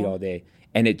on my feed all day.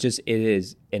 And it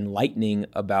is enlightening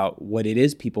about what it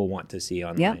is people want to see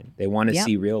online. Yep. They want to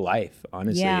see real life,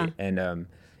 honestly. Yeah.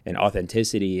 And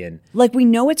authenticity and like we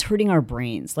know it's hurting our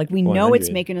brains. Like we know 100. It's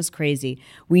making us crazy.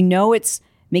 We know it's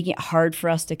making it hard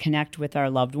for us to connect with our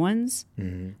loved ones.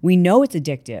 We know it's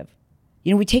addictive.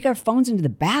 We take our phones into the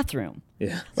bathroom.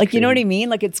 Yeah, like, you know what I mean?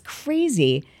 Like it's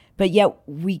crazy, but yet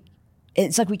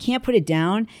it's like we can't put it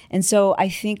down. And so I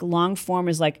think long form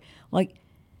is like,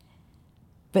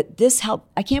 but this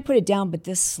I can't put it down, but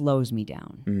this slows me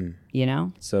down,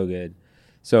 So good.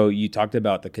 So you talked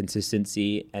about the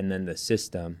consistency and then the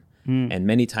system. And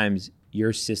many times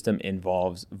your system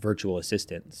involves virtual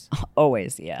assistants.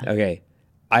 Always, yeah. Okay.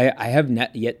 I have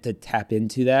not yet to tap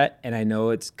into that. And I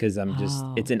know it's because I'm just,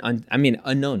 it's an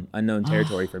unknown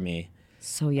territory for me.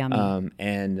 So yummy.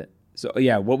 And so,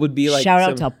 yeah, what would be like. Shout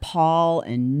out to Paul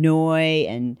and Noy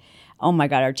and, oh my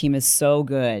God, our team is so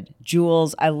good.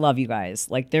 Jules, I love you guys.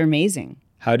 Like they're amazing.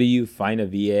 How do you find a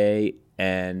VA?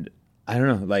 And I don't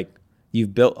know, like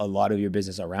you've built a lot of your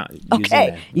business around using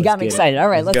Okay, that. you got me excited. All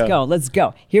right, let's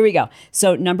go. Here we go.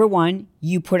 So number one,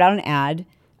 you put out an ad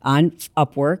on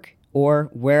Upwork or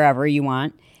wherever you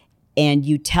want, and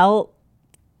you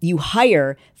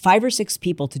hire 5 or 6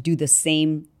 people to do the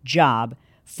same job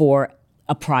for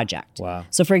a project. Wow.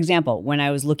 So for example, when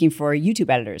I was looking for YouTube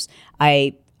editors,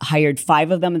 I hired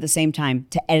 5 of them at the same time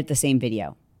to edit the same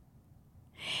video.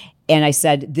 And I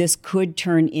said, this could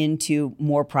turn into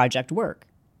more project work.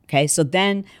 Okay, so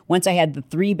then once I had the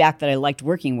 3 back that I liked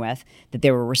working with, that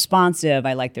they were responsive,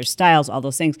 I liked their styles, all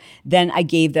those things, then I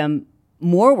gave them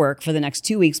more work for the next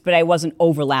 2 weeks, but I wasn't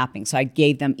overlapping. So I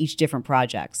gave them each different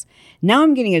projects. Now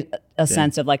I'm getting a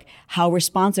sense of like, how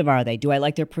responsive are they? Do I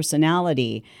like their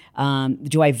personality?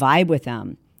 Do I vibe with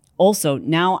them? Also,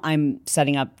 now I'm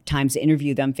setting up times to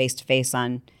interview them face to face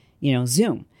on,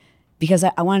 Zoom, because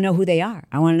I want to know who they are.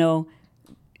 I want to know,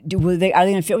 are they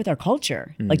going to fit with our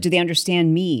culture? Like, do they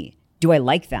understand me? Do I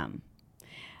like them?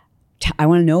 I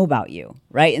want to know about you,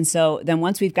 right? And so then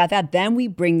once we've got that, then we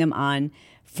bring them on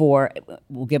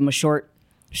we'll give them a short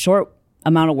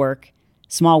amount of work,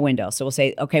 small window. So we'll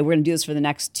say, okay, we're going to do this for the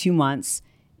next 2 months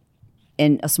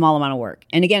in a small amount of work.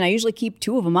 And again, I usually keep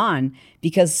 2 of them on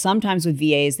because sometimes with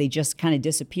VAs, they just kind of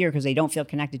disappear because they don't feel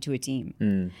connected to a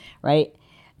team, right?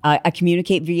 I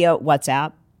communicate via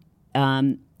WhatsApp.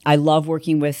 I love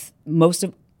working with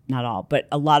not all, but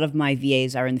a lot of my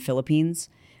VAs are in the Philippines.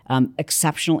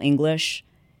 Exceptional English,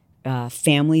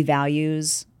 family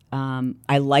values.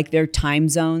 I like their time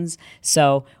zones.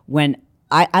 So when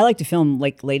I like to film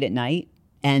like late at night,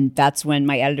 and that's when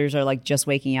my editors are like just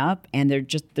waking up, and they're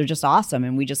just awesome.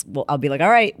 And I'll be like, all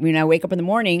right, I wake up in the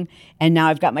morning, and now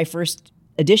I've got my first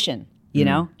edition,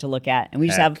 to look at, and we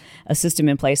just have a system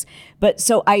in place. But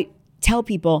so I tell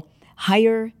people,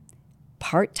 hire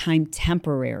part-time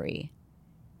temporary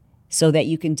so that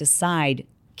you can decide,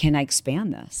 can I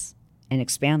expand this?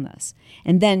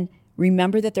 And then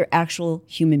remember that they're actual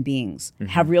human beings.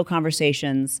 Have real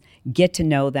conversations, get to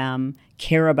know them,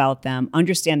 care about them,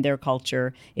 understand their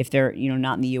culture if they're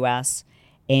not in the U.S.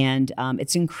 And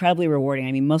it's incredibly rewarding.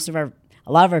 I mean, a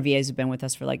lot of our VAs have been with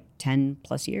us for like 10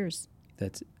 plus years.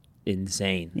 That's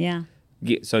insane. Yeah.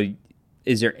 So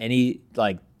is there any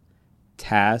like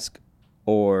task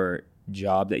or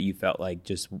job that you felt like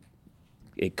just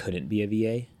it couldn't be a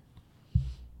VA?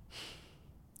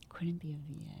 Couldn't be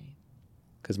a VA.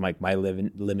 Because my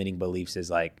limiting beliefs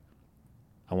is like,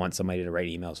 I want somebody to write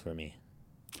emails for me.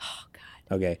 Oh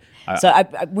God. Okay. So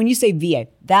when you say VA,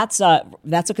 that's a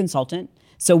consultant.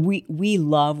 So we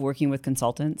love working with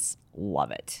consultants. Love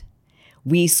it.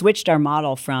 We switched our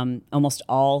model from almost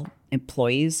all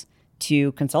employees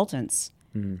to consultants.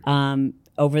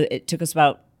 It took us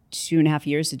about 2.5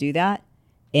 years to do that,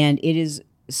 and it is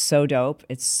so dope.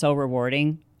 It's so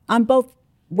rewarding on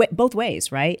both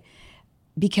ways, right?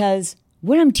 Because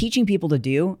what I'm teaching people to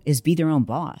do is be their own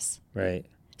boss. Right.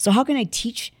 So how can I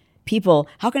teach people?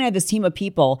 How can I have this team of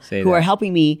people who are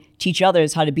helping me teach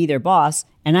others how to be their boss,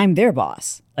 and I'm their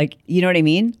boss? Like, you know what I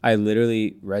mean? I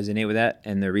literally resonate with that,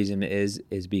 and the reason is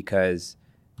because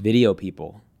video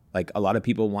people, like a lot of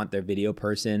people want their video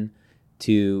person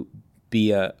to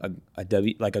be a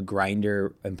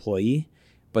grinder employee,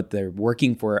 but they're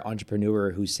working for an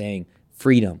entrepreneur who's saying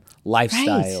freedom,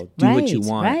 lifestyle, do what you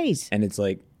want. Right. And it's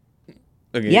like,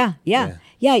 okay. Yeah.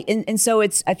 And so I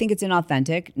think it's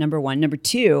inauthentic, number one. Number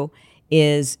two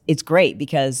is it's great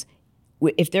because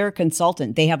if they're a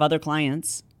consultant, they have other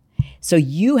clients. So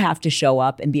you have to show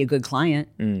up and be a good client,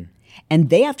 and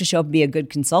they have to show up and be a good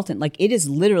consultant. Like, it is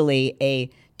literally a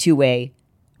 2-way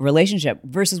relationship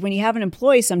versus when you have an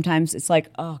employee, sometimes it's like,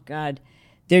 oh God,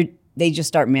 they just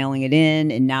start mailing it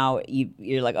in, and now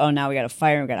you're like, oh, now we got to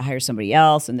fire, we got to hire somebody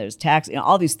else, and there's tax,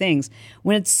 all these things.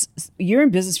 When you're in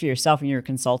business for yourself and you're a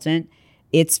consultant,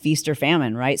 it's feast or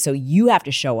famine, right? So you have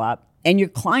to show up, and your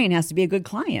client has to be a good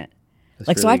client.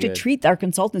 So I have to treat our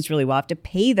consultants really well. I have to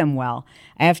pay them well.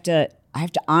 I have to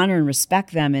honor and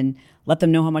respect them and let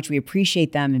them know how much we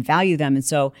appreciate them and value them. And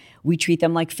so we treat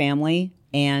them like family,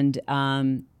 and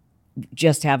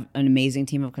just have an amazing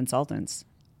team of consultants.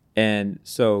 And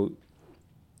so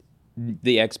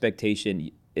the expectation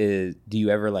is, do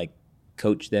you ever like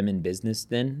coach them in business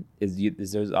then? Is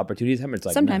there opportunities? It's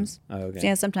like sometimes. No. Oh, okay.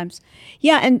 Yeah, sometimes.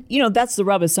 Yeah, and that's the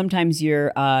rub is sometimes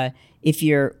if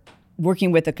you're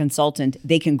working with a consultant,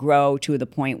 they can grow to the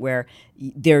point where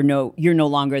you're no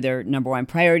longer their number one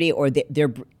priority, or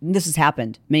this has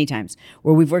happened many times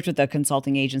where we've worked with a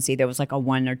consulting agency that was like a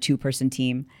 1 or 2 person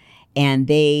team, and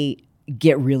they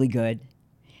get really good.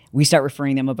 We start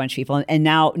referring them a bunch of people, and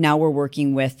now we're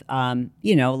working with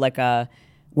like a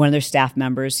one of their staff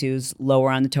members who's lower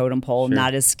on the totem pole,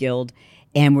 not as skilled,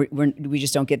 and we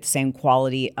just don't get the same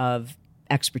quality of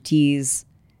expertise,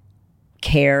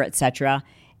 care, etc.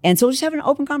 And so we'll just have an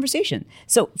open conversation.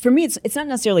 So for me, it's not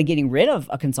necessarily getting rid of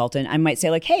a consultant. I might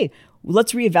say like, hey,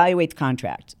 let's reevaluate the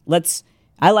contract.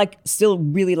 I still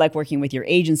really like working with your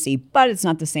agency, but it's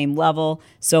not the same level.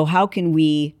 So how can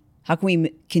we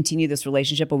continue this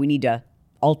relationship? But we need to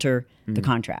alter the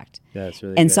contract. Yeah, that's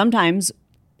really and good. Sometimes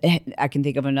I can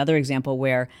think of another example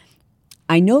where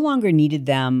I no longer needed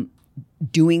them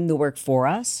doing the work for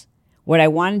us. What I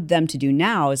wanted them to do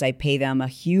now is I pay them a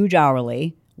huge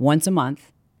hourly once a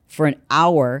month for an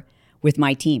hour with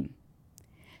my team.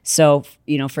 So,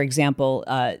 for example,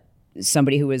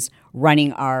 somebody who is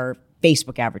running our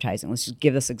Facebook advertising, let's just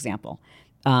give this example.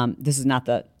 This is not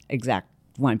the exact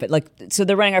one, but so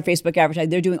they're running our Facebook advertising.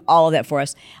 They're doing all of that for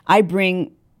us. I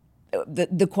bring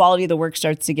the quality of the work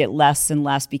starts to get less and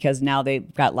less because now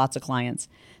they've got lots of clients.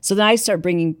 So then I start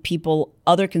bringing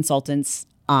other consultants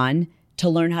on to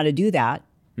learn how to do that.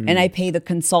 And I pay the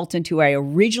consultant who I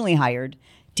originally hired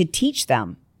to teach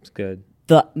them. It's good.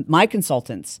 My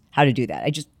consultants how to do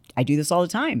that. I do this all the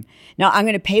time. Now I'm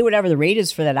going to pay whatever the rate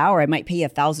is for that hour. I might pay you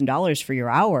 $1,000 for your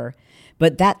hour,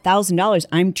 but that $1,000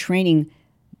 I'm training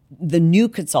the new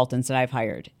consultants that I've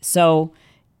hired. So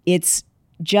it's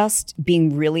just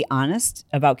being really honest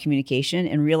about communication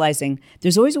and realizing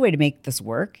there's always a way to make this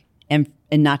work and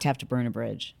not to have to burn a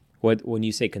bridge. When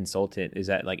you say consultant, is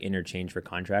that like interchange for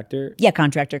contractor? Yeah,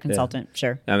 contractor, consultant,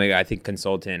 sure. I mean, I think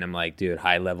consultant, I'm like, dude,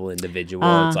 high level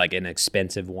individual. It's like an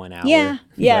expensive 1 hour. Yeah.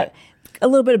 But, a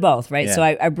little bit of both, right? Yeah. So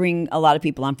I bring a lot of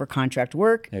people on for contract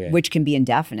work, which can be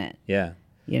indefinite. Yeah.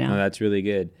 No, that's really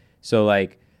good. So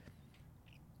like,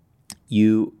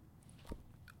 you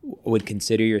would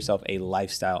consider yourself a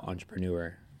lifestyle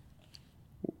entrepreneur,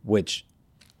 which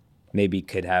maybe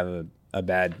could have a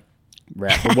bad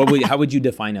rap. But how would you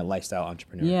define a lifestyle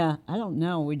entrepreneur? Yeah, I don't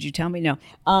know. Would you tell me? No.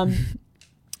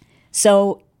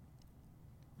 So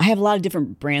I have a lot of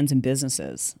different brands and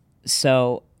businesses.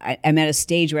 So I'm at a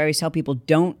stage where I always tell people,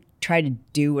 don't try to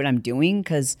do what I'm doing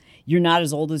because you're not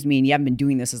as old as me and you haven't been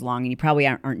doing this as long and you probably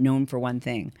aren't known for one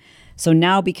thing. So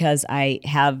now because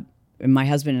my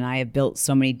husband and I have built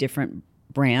so many different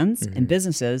brands and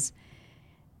businesses,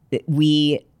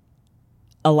 we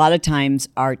a lot of times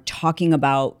are talking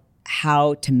about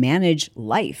how to manage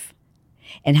life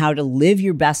and how to live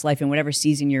your best life in whatever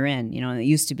season you're in. And it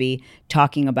used to be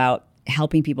talking about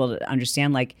helping people to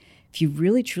understand, like, if you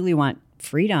really truly want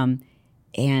freedom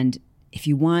and if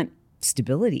you want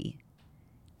stability,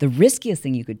 the riskiest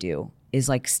thing you could do is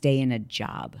like stay in a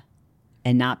job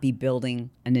and not be building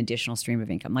an additional stream of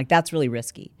income. Like that's really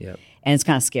risky. Yep. And it's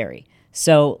kind of scary.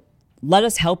 So let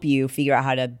us help you figure out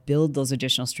how to build those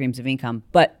additional streams of income.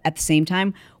 But at the same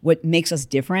time, what makes us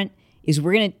different is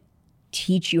we're going to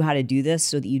teach you how to do this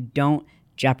so that you don't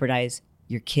jeopardize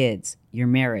your kids, your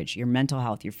marriage, your mental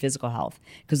health, your physical health,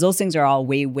 because those things are all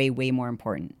way, way, way more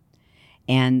important.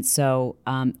 And so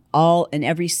all in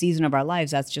every season of our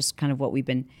lives, that's just kind of what we've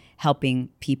been helping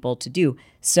people to do.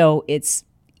 So it's,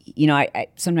 I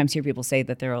sometimes hear people say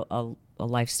that they're a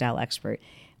lifestyle expert.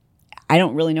 I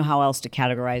don't really know how else to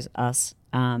categorize us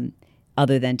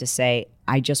other than to say,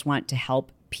 I just want to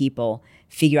help people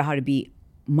figure out how to be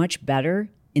much better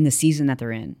in the season that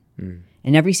they're in.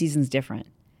 And every season's different.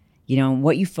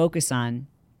 What you focus on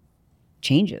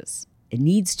changes. It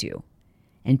needs to.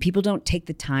 And people don't take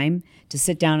the time to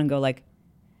sit down and go like,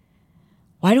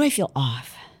 why do I feel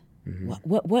off?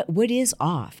 What is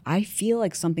off? I feel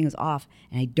like something is off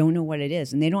and I don't know what it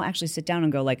is. And they don't actually sit down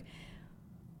and go like,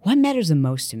 what matters the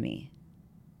most to me?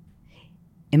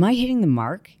 Am I hitting the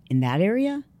mark in that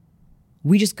area?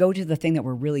 We just go to the thing that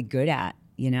we're really good at,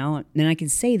 And I can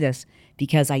say this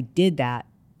because I did that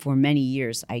for many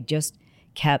years. I just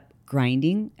kept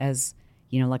grinding as,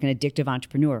 like an addictive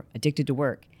entrepreneur, addicted to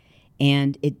work.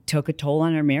 And it took a toll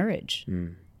on our marriage.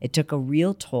 It took a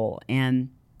real toll. And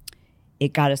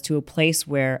it got us to a place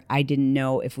where I didn't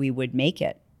know if we would make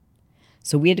it.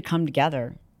 So we had to come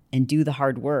together and do the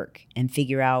hard work and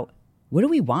figure out, what do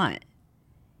we want?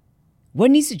 What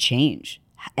needs to change?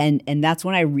 And that's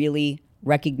when I really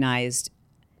recognized,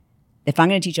 if I'm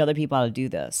going to teach other people how to do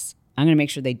this, I'm going to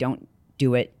make sure they don't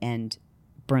do it and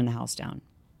burn the house down.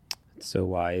 So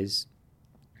wise.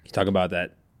 You talk about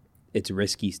that. It's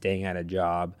risky staying at a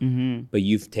job, but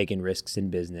you've taken risks in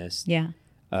business. Yeah.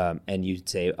 And you'd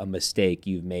say a mistake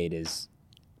you've made is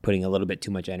putting a little bit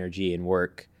too much energy in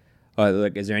work.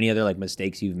 Is there any other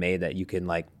mistakes you've made that you can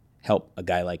help a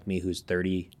guy like me who's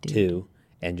 32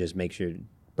 and just make sure,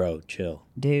 bro, chill?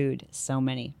 Dude, so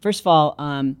many. First of all,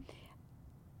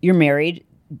 you're married.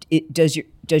 Does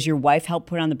your wife help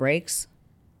put on the brakes?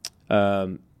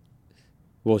 Well,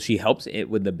 she helps it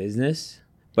with the business,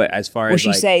 but as far Will as she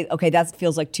like say, okay, that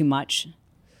feels like too much?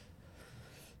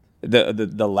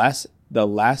 the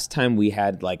last time we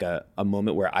had like a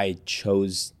moment where I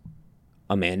chose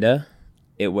Amanda,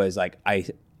 it was like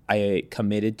I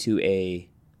committed to a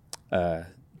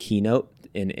keynote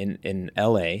in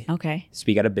LA. Okay.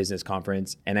 Speak at a business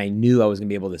conference, and I knew I was gonna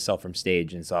be able to sell from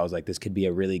stage, and so I was like, this could be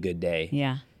a really good day.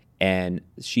 Yeah. And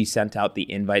she sent out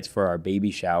the invites for our baby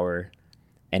shower,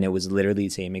 and it was literally the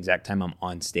same exact time I'm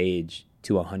on stage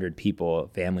to 100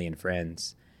 people, family and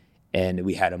friends, and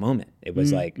we had a moment. It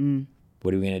was like,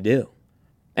 what are we gonna do?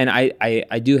 And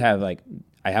I do have like,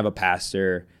 I have a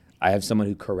pastor, I have someone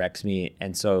who corrects me,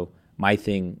 and so my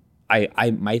thing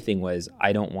was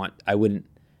I wouldn't.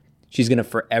 She's gonna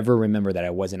forever remember that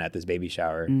I wasn't at this baby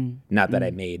shower, not that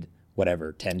I made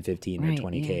whatever 10, 15, or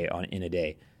 20K in a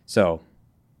day. So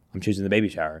I'm choosing the baby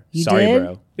shower. You Sorry, did?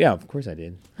 bro. Yeah, of course I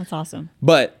did. That's awesome.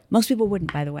 But Most people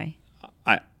wouldn't, by the way.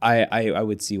 I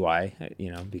would see why,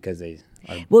 because they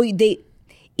are. Well,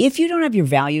 if you don't have your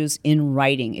values in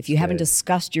writing, if you haven't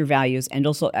discussed your values, and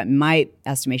also, at my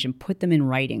estimation, put them in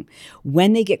writing,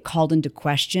 when they get called into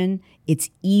question, it's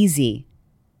easy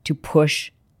to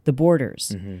push the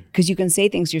borders. Because you can say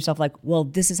things to yourself like, well,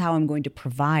 this is how I'm going to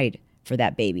provide for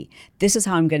that baby. This is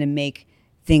how I'm going to make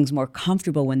things more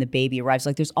comfortable when the baby arrives.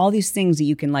 Like, there's all these things that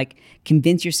you can like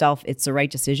convince yourself it's the right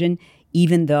decision,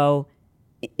 even though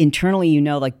internally you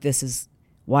know, like, this is,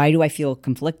 why do I feel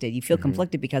conflicted? You feel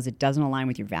conflicted because it doesn't align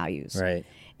with your values. Right.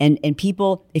 And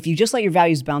people, if you just let your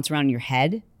values bounce around in your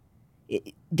head,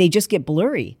 they just get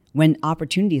blurry when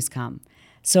opportunities come.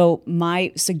 So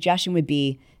my suggestion would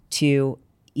be to,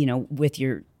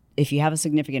 if you have a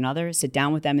significant other, sit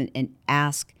down with them and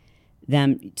ask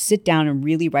them, sit down and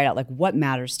really write out like what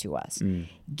matters to us.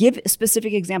 Give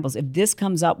specific examples. If this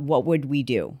comes up, what would we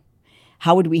do?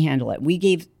 How would we handle it?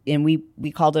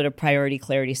 We called it a priority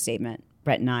clarity statement,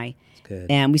 Brett and I. That's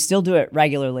good. And we still do it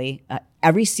regularly.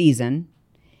 Every season,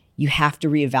 you have to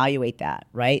reevaluate that,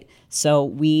 right? So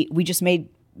we just made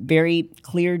very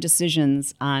clear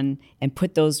decisions on and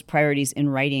put those priorities in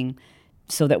writing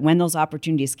so that when those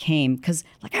opportunities came, because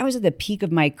like I was at the peak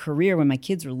of my career when my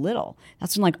kids were little.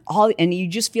 That's when and you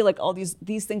just feel like all these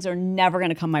things are never going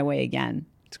to come my way again.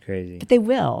 It's crazy. But they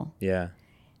will. Yeah.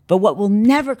 But what will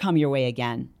never come your way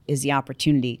again is the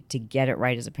opportunity to get it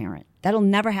right as a parent. That'll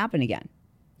never happen again.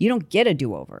 You don't get a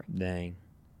do-over. Dang.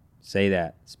 Say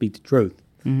that. Speak the truth.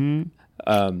 I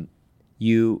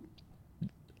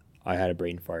had a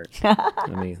brain fart.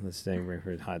 Let's stay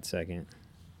for a hot second.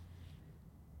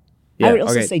 Yeah, I would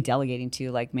also say delegating too.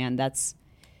 Like, man, that's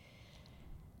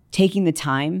taking the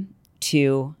time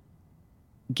to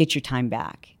get your time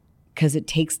back, because it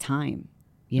takes time.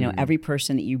 Every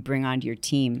person that you bring onto your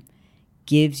team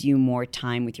gives you more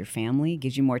time with your family,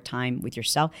 gives you more time with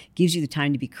yourself, gives you the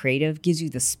time to be creative, gives you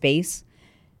the space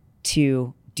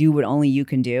to do what only you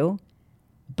can do.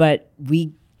 But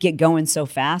we get going so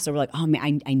fast that we're like, oh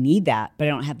man, I need that, but I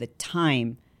don't have the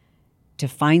time to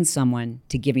find someone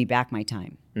to give me back my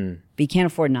time. But you can't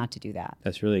afford not to do that.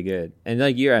 That's really good. And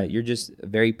like you're just a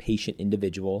very patient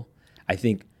individual. I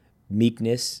think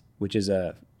meekness, which is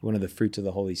one of the fruits of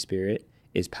the Holy Spirit,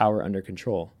 is power under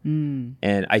control.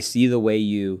 And I see the way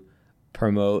you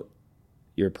promote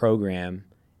your program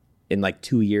in like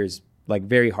 2 years, like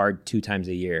very hard 2 times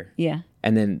a year. Yeah.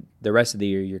 And then the rest of the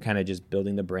year, you're kind of just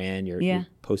building the brand. You're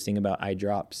posting about eye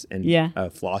drops and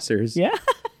flossers. Yeah.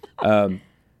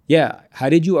 Yeah. How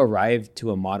did you arrive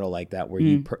to a model like that where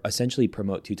you essentially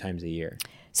promote 2 times a year?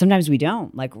 Sometimes we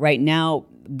don't. Like right now,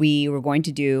 we were going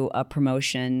to do a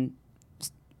promotion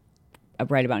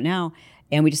right about now,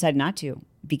 and we decided not to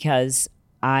because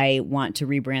I want to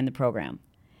rebrand the program.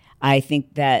 I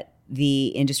think that the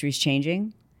industry is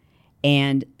changing,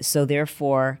 and so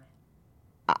therefore,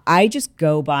 I just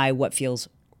go by what feels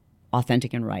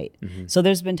authentic and right. So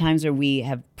there's been times where we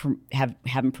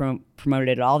haven't promoted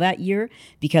it at all that year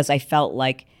because I felt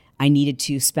like I needed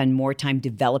to spend more time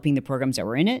developing the programs that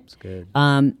were in it. That's good.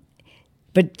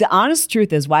 But the honest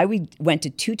truth is why we went to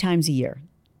 2 times a year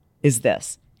is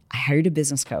this. I hired a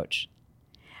business coach.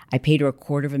 I paid her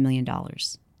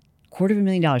 $250,000.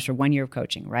 $250,000 for 1 year of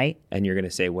coaching, right? And you're going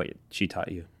to say what she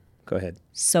taught you. Go ahead.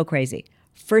 So crazy.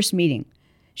 First meeting,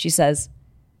 she says,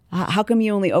 how come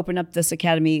you only open up this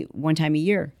academy 1 time a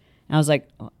year? And I was like,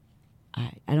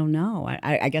 I don't know.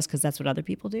 I guess because that's what other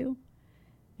people do.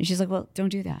 And she's like, well, don't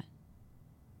do that.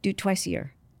 Do it twice a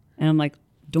year. And I'm like,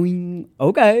 doing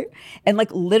okay. And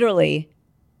like literally,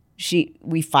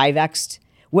 we 5X'd.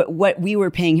 what we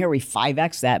were paying here, we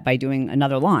 5x that by doing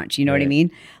another launch. You know what I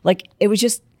mean? Like, it was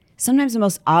just sometimes the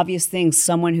most obvious thing,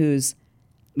 someone who's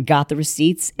got the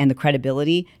receipts and the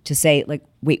credibility to say, like,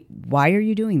 wait, why are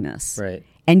you doing this? Right.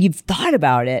 And you've thought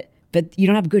about it, but you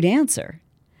don't have a good answer.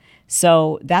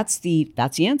 So that's the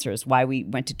answer, is why we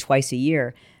went to twice a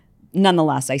year.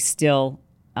 Nonetheless, I still,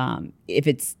 if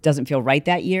it doesn't feel right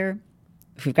that year,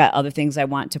 if we've got other things I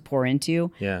want to pour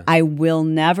into, I will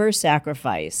never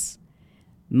sacrifice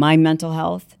my mental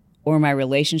health or my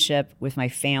relationship with my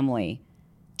family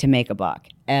to make a buck,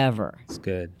 ever. That's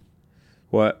good.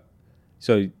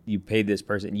 So you paid this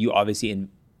person, you obviously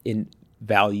in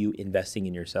value investing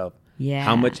in yourself. Yeah.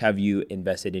 How much have you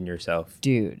invested in yourself?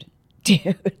 Dude.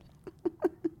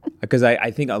 Because I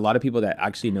think a lot of people that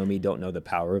actually know me don't know the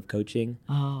power of coaching.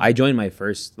 Oh. I joined my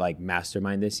first like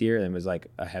mastermind this year, and it was like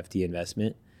a hefty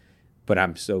investment, but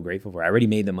I'm so grateful for it. I already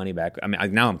made the money back. I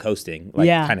mean, now I'm coasting, like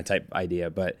kind of type idea,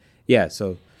 but yeah.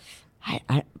 So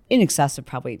I in excess of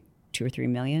probably 2 or 3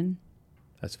 million.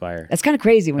 That's fire. That's kind of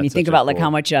crazy when you think about like cool. how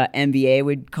much a MBA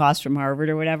would cost from Harvard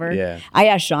or whatever. Yeah. I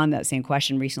asked Sean that same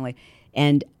question recently,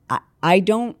 and I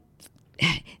don't.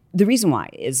 The reason why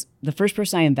is the first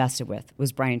person I invested with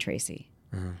was Brian Tracy.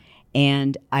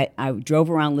 And I drove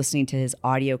around listening to his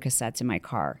audio cassettes in my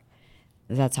car.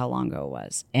 That's how long ago it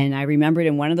was. And I remembered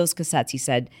in one of those cassettes, he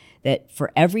said that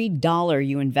for every dollar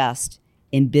you invest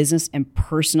in business and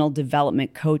personal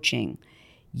development coaching,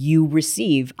 you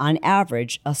receive on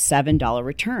average a $7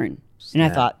 return. And I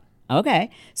thought, okay.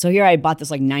 So here I bought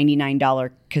this like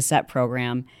 $99 cassette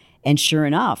program. And sure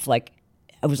enough, like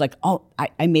I was like, oh,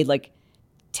 I made like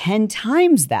 10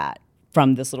 times that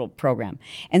from this little program.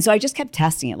 And so I just kept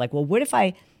testing it. Like, well, what if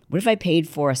I paid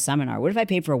for a seminar? What if I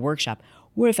paid for a workshop?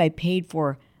 What if I paid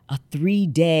for a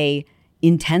 3-day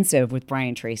intensive with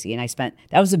Brian Tracy? And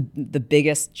that was the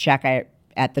biggest check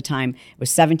at the time, was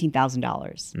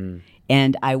 $17,000.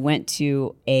 And I went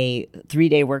to a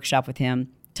 3-day workshop with him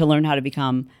to learn how to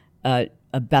become a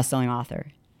best-selling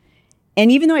author.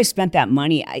 And even though I spent that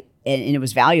money and it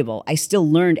was valuable, I still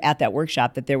learned at that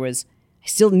workshop that I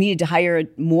still needed to hire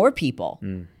more people.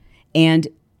 And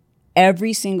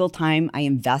every single time I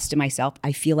invest in myself,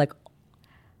 I feel like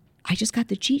I just got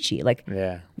the cheat sheet. Like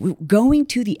going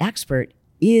to the expert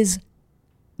is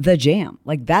the jam.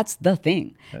 Like that's the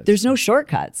thing. There's no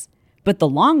shortcuts. But the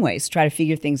long ways, try to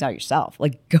figure things out yourself.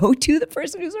 Like go to the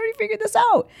person who's already figured this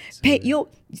out.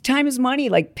 Time is money.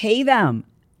 Like pay them,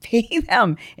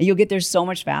 and you'll get there so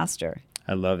much faster.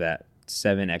 I love that.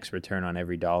 7x return on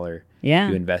every dollar you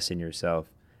invest in yourself.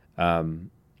 Has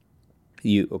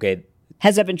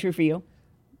that been true for you?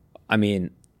 I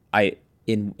mean,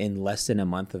 in less than a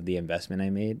month of the investment I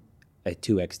made, I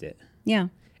 2x'd it. Yeah.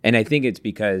 And I think it's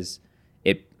because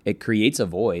it creates a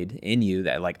void in you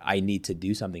that like, I need to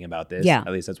do something about this. Yeah.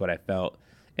 At least that's what I felt.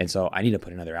 And so I need to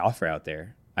put another offer out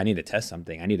there. I need to test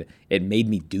something. It made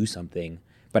me do something.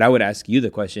 But I would ask you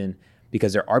the question,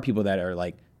 because there are people that are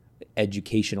like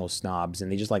educational snobs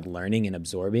and they just like learning and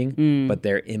absorbing, but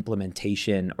their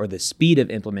implementation or the speed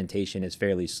of implementation is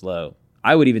fairly slow.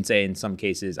 I would even say in some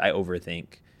cases I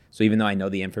overthink. So even though I know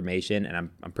the information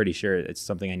and I'm pretty sure it's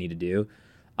something I need to do,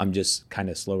 I'm just kind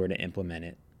of slower to implement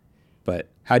it. But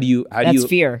that's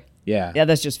fear. Yeah. Yeah,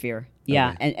 that's just fear.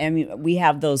 Yeah. Okay. And I mean, we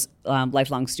have those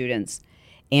lifelong students,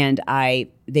 and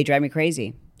they drive me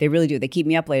crazy. They really do. They keep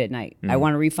me up late at night. I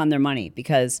want to refund their money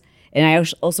and I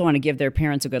also want to give their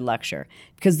parents a good lecture,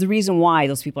 because the reason why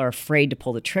those people are afraid to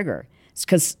pull the trigger is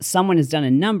because someone has done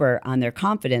a number on their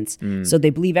confidence. So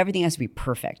they believe everything has to be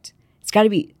perfect. It's got to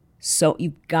be, so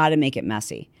you've got to make it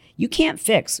messy. You can't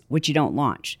fix what you don't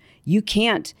launch. You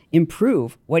can't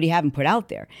improve what you haven't put out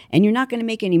there. And you're not going to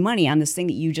make any money on this thing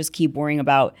that you just keep worrying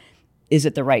about. Is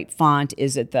it the right font?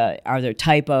 Are there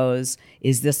typos?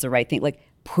 Is this the right thing? Like,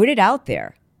 put it out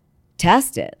there.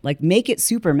 Test it. Like, make it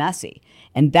super messy.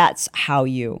 And that's how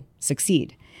you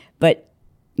succeed. But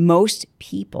most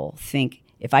people think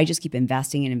if I just keep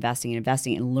investing and investing and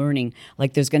investing and learning,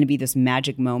 like there's going to be this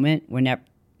magic moment whenever.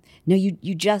 No,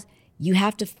 you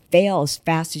have to fail as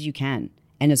fast as you can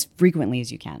and as frequently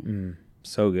as you can.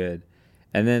 So good.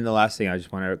 And then the last thing I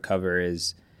just want to cover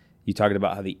is you talked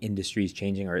about how the industry is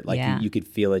changing, or like you could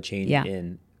feel a change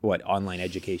in online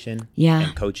education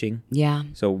and coaching. Yeah.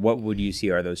 So what would you see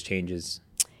are those changes?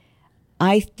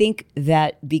 I think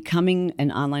that becoming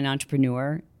an online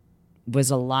entrepreneur was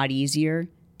a lot easier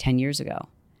 10 years ago,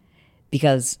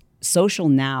 because social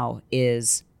now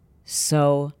is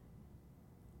so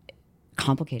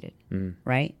complicated,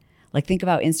 right? Like think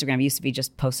about Instagram. It used to be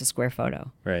just post a square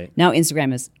photo. Right. Now it's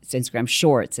Instagram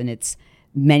Shorts, and it's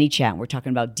ManyChat. We're talking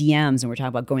about DMs, and we're talking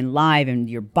about going live and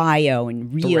your bio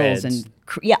and reels and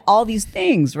all these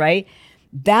things, right?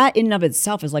 That in and of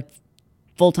itself is like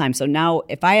full time. So now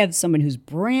if I have someone who's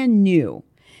brand new,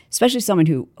 especially someone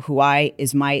who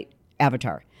is my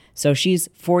avatar. So she's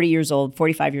 40 years old,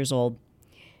 45 years old.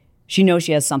 She knows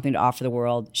she has something to offer the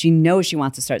world. She knows she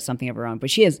wants to start something of her own, but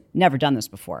she has never done this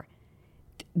before.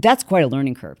 That's quite a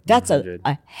learning curve. That's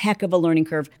a heck of a learning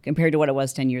curve compared to what it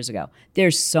was 10 years ago.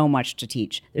 There's so much to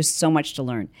teach. There's so much to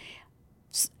learn.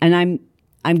 And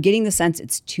I'm getting the sense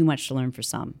it's too much to learn for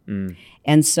some.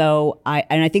 And so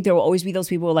I think there will always be those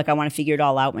people who are like, I want to figure it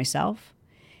all out myself.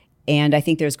 And I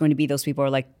think there's going to be those people who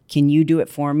are like, can you do it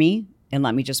for me? And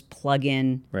let me just plug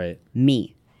in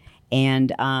me.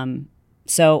 And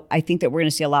so I think that we're going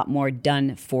to see a lot more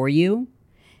done for you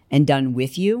and done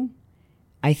with you.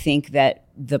 I think that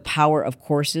the power of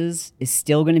courses is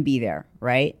still going to be there,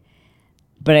 right?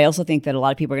 But I also think that a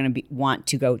lot of people are going to want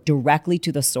to go directly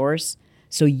to the source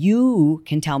so you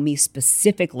can tell me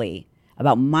specifically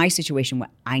about my situation, what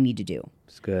I need to do.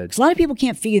 It's good. Because a lot of people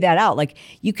can't figure that out. Like,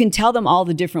 you can tell them all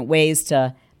the different ways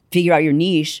to figure out your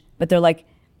niche, but they're like,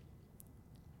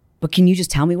 but can you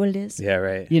just tell me what it is? Yeah,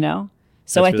 right. You know?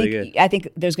 So That's really good. I think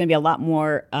there's going to be a lot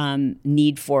more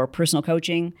need for personal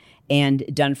coaching and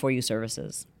done for you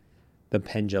services. The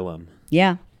pendulum.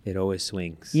 Yeah. It always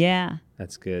swings. Yeah.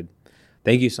 That's good.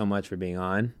 Thank you so much for being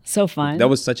on. So fun. That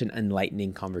was such an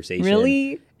enlightening conversation.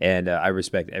 Really? And I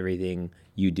respect everything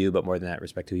you do, but more than that,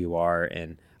 respect who you are.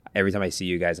 And every time I see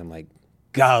you guys, I'm like,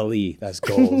 golly, that's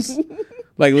goals.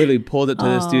 Like, literally pulled up to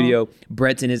the studio.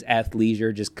 Brett's in his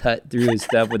athleisure, just cut through his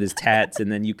stuff with his tats.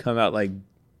 And then you come out like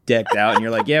decked out and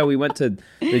you're like, yeah, we went to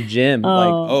the gym. Like,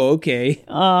 oh, okay.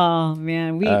 Oh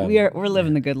man, we're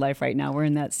living the good life right now. We're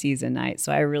in that season night.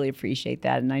 So I really appreciate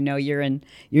that. And I know you're in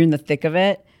the thick of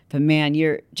it, but man,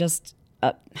 you're just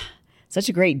such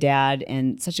a great dad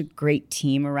and such a great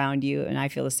team around you. And I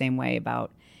feel the same way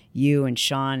about you and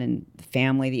Sean and the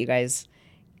family that you guys,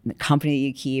 the company that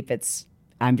you keep.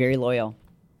 I'm very loyal.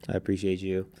 I appreciate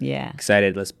you. Yeah.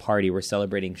 Excited. Let's party. We're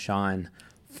celebrating Sean,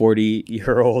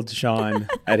 40-year-old Sean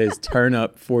at his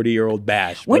turn-up 40-year-old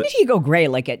bash. When did he go gray?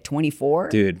 Like at 24?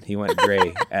 Dude, he went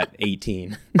gray at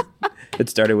 18. It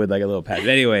started with like a little patch.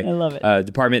 Anyway, I love it.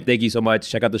 Department, thank you so much.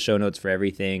 Check out the show notes for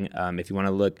everything. If you want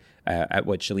to look at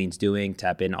what Chalene's doing,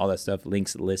 tap in all that stuff.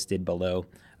 Links listed below.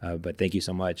 But thank you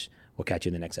so much. We'll catch you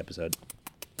in the next episode.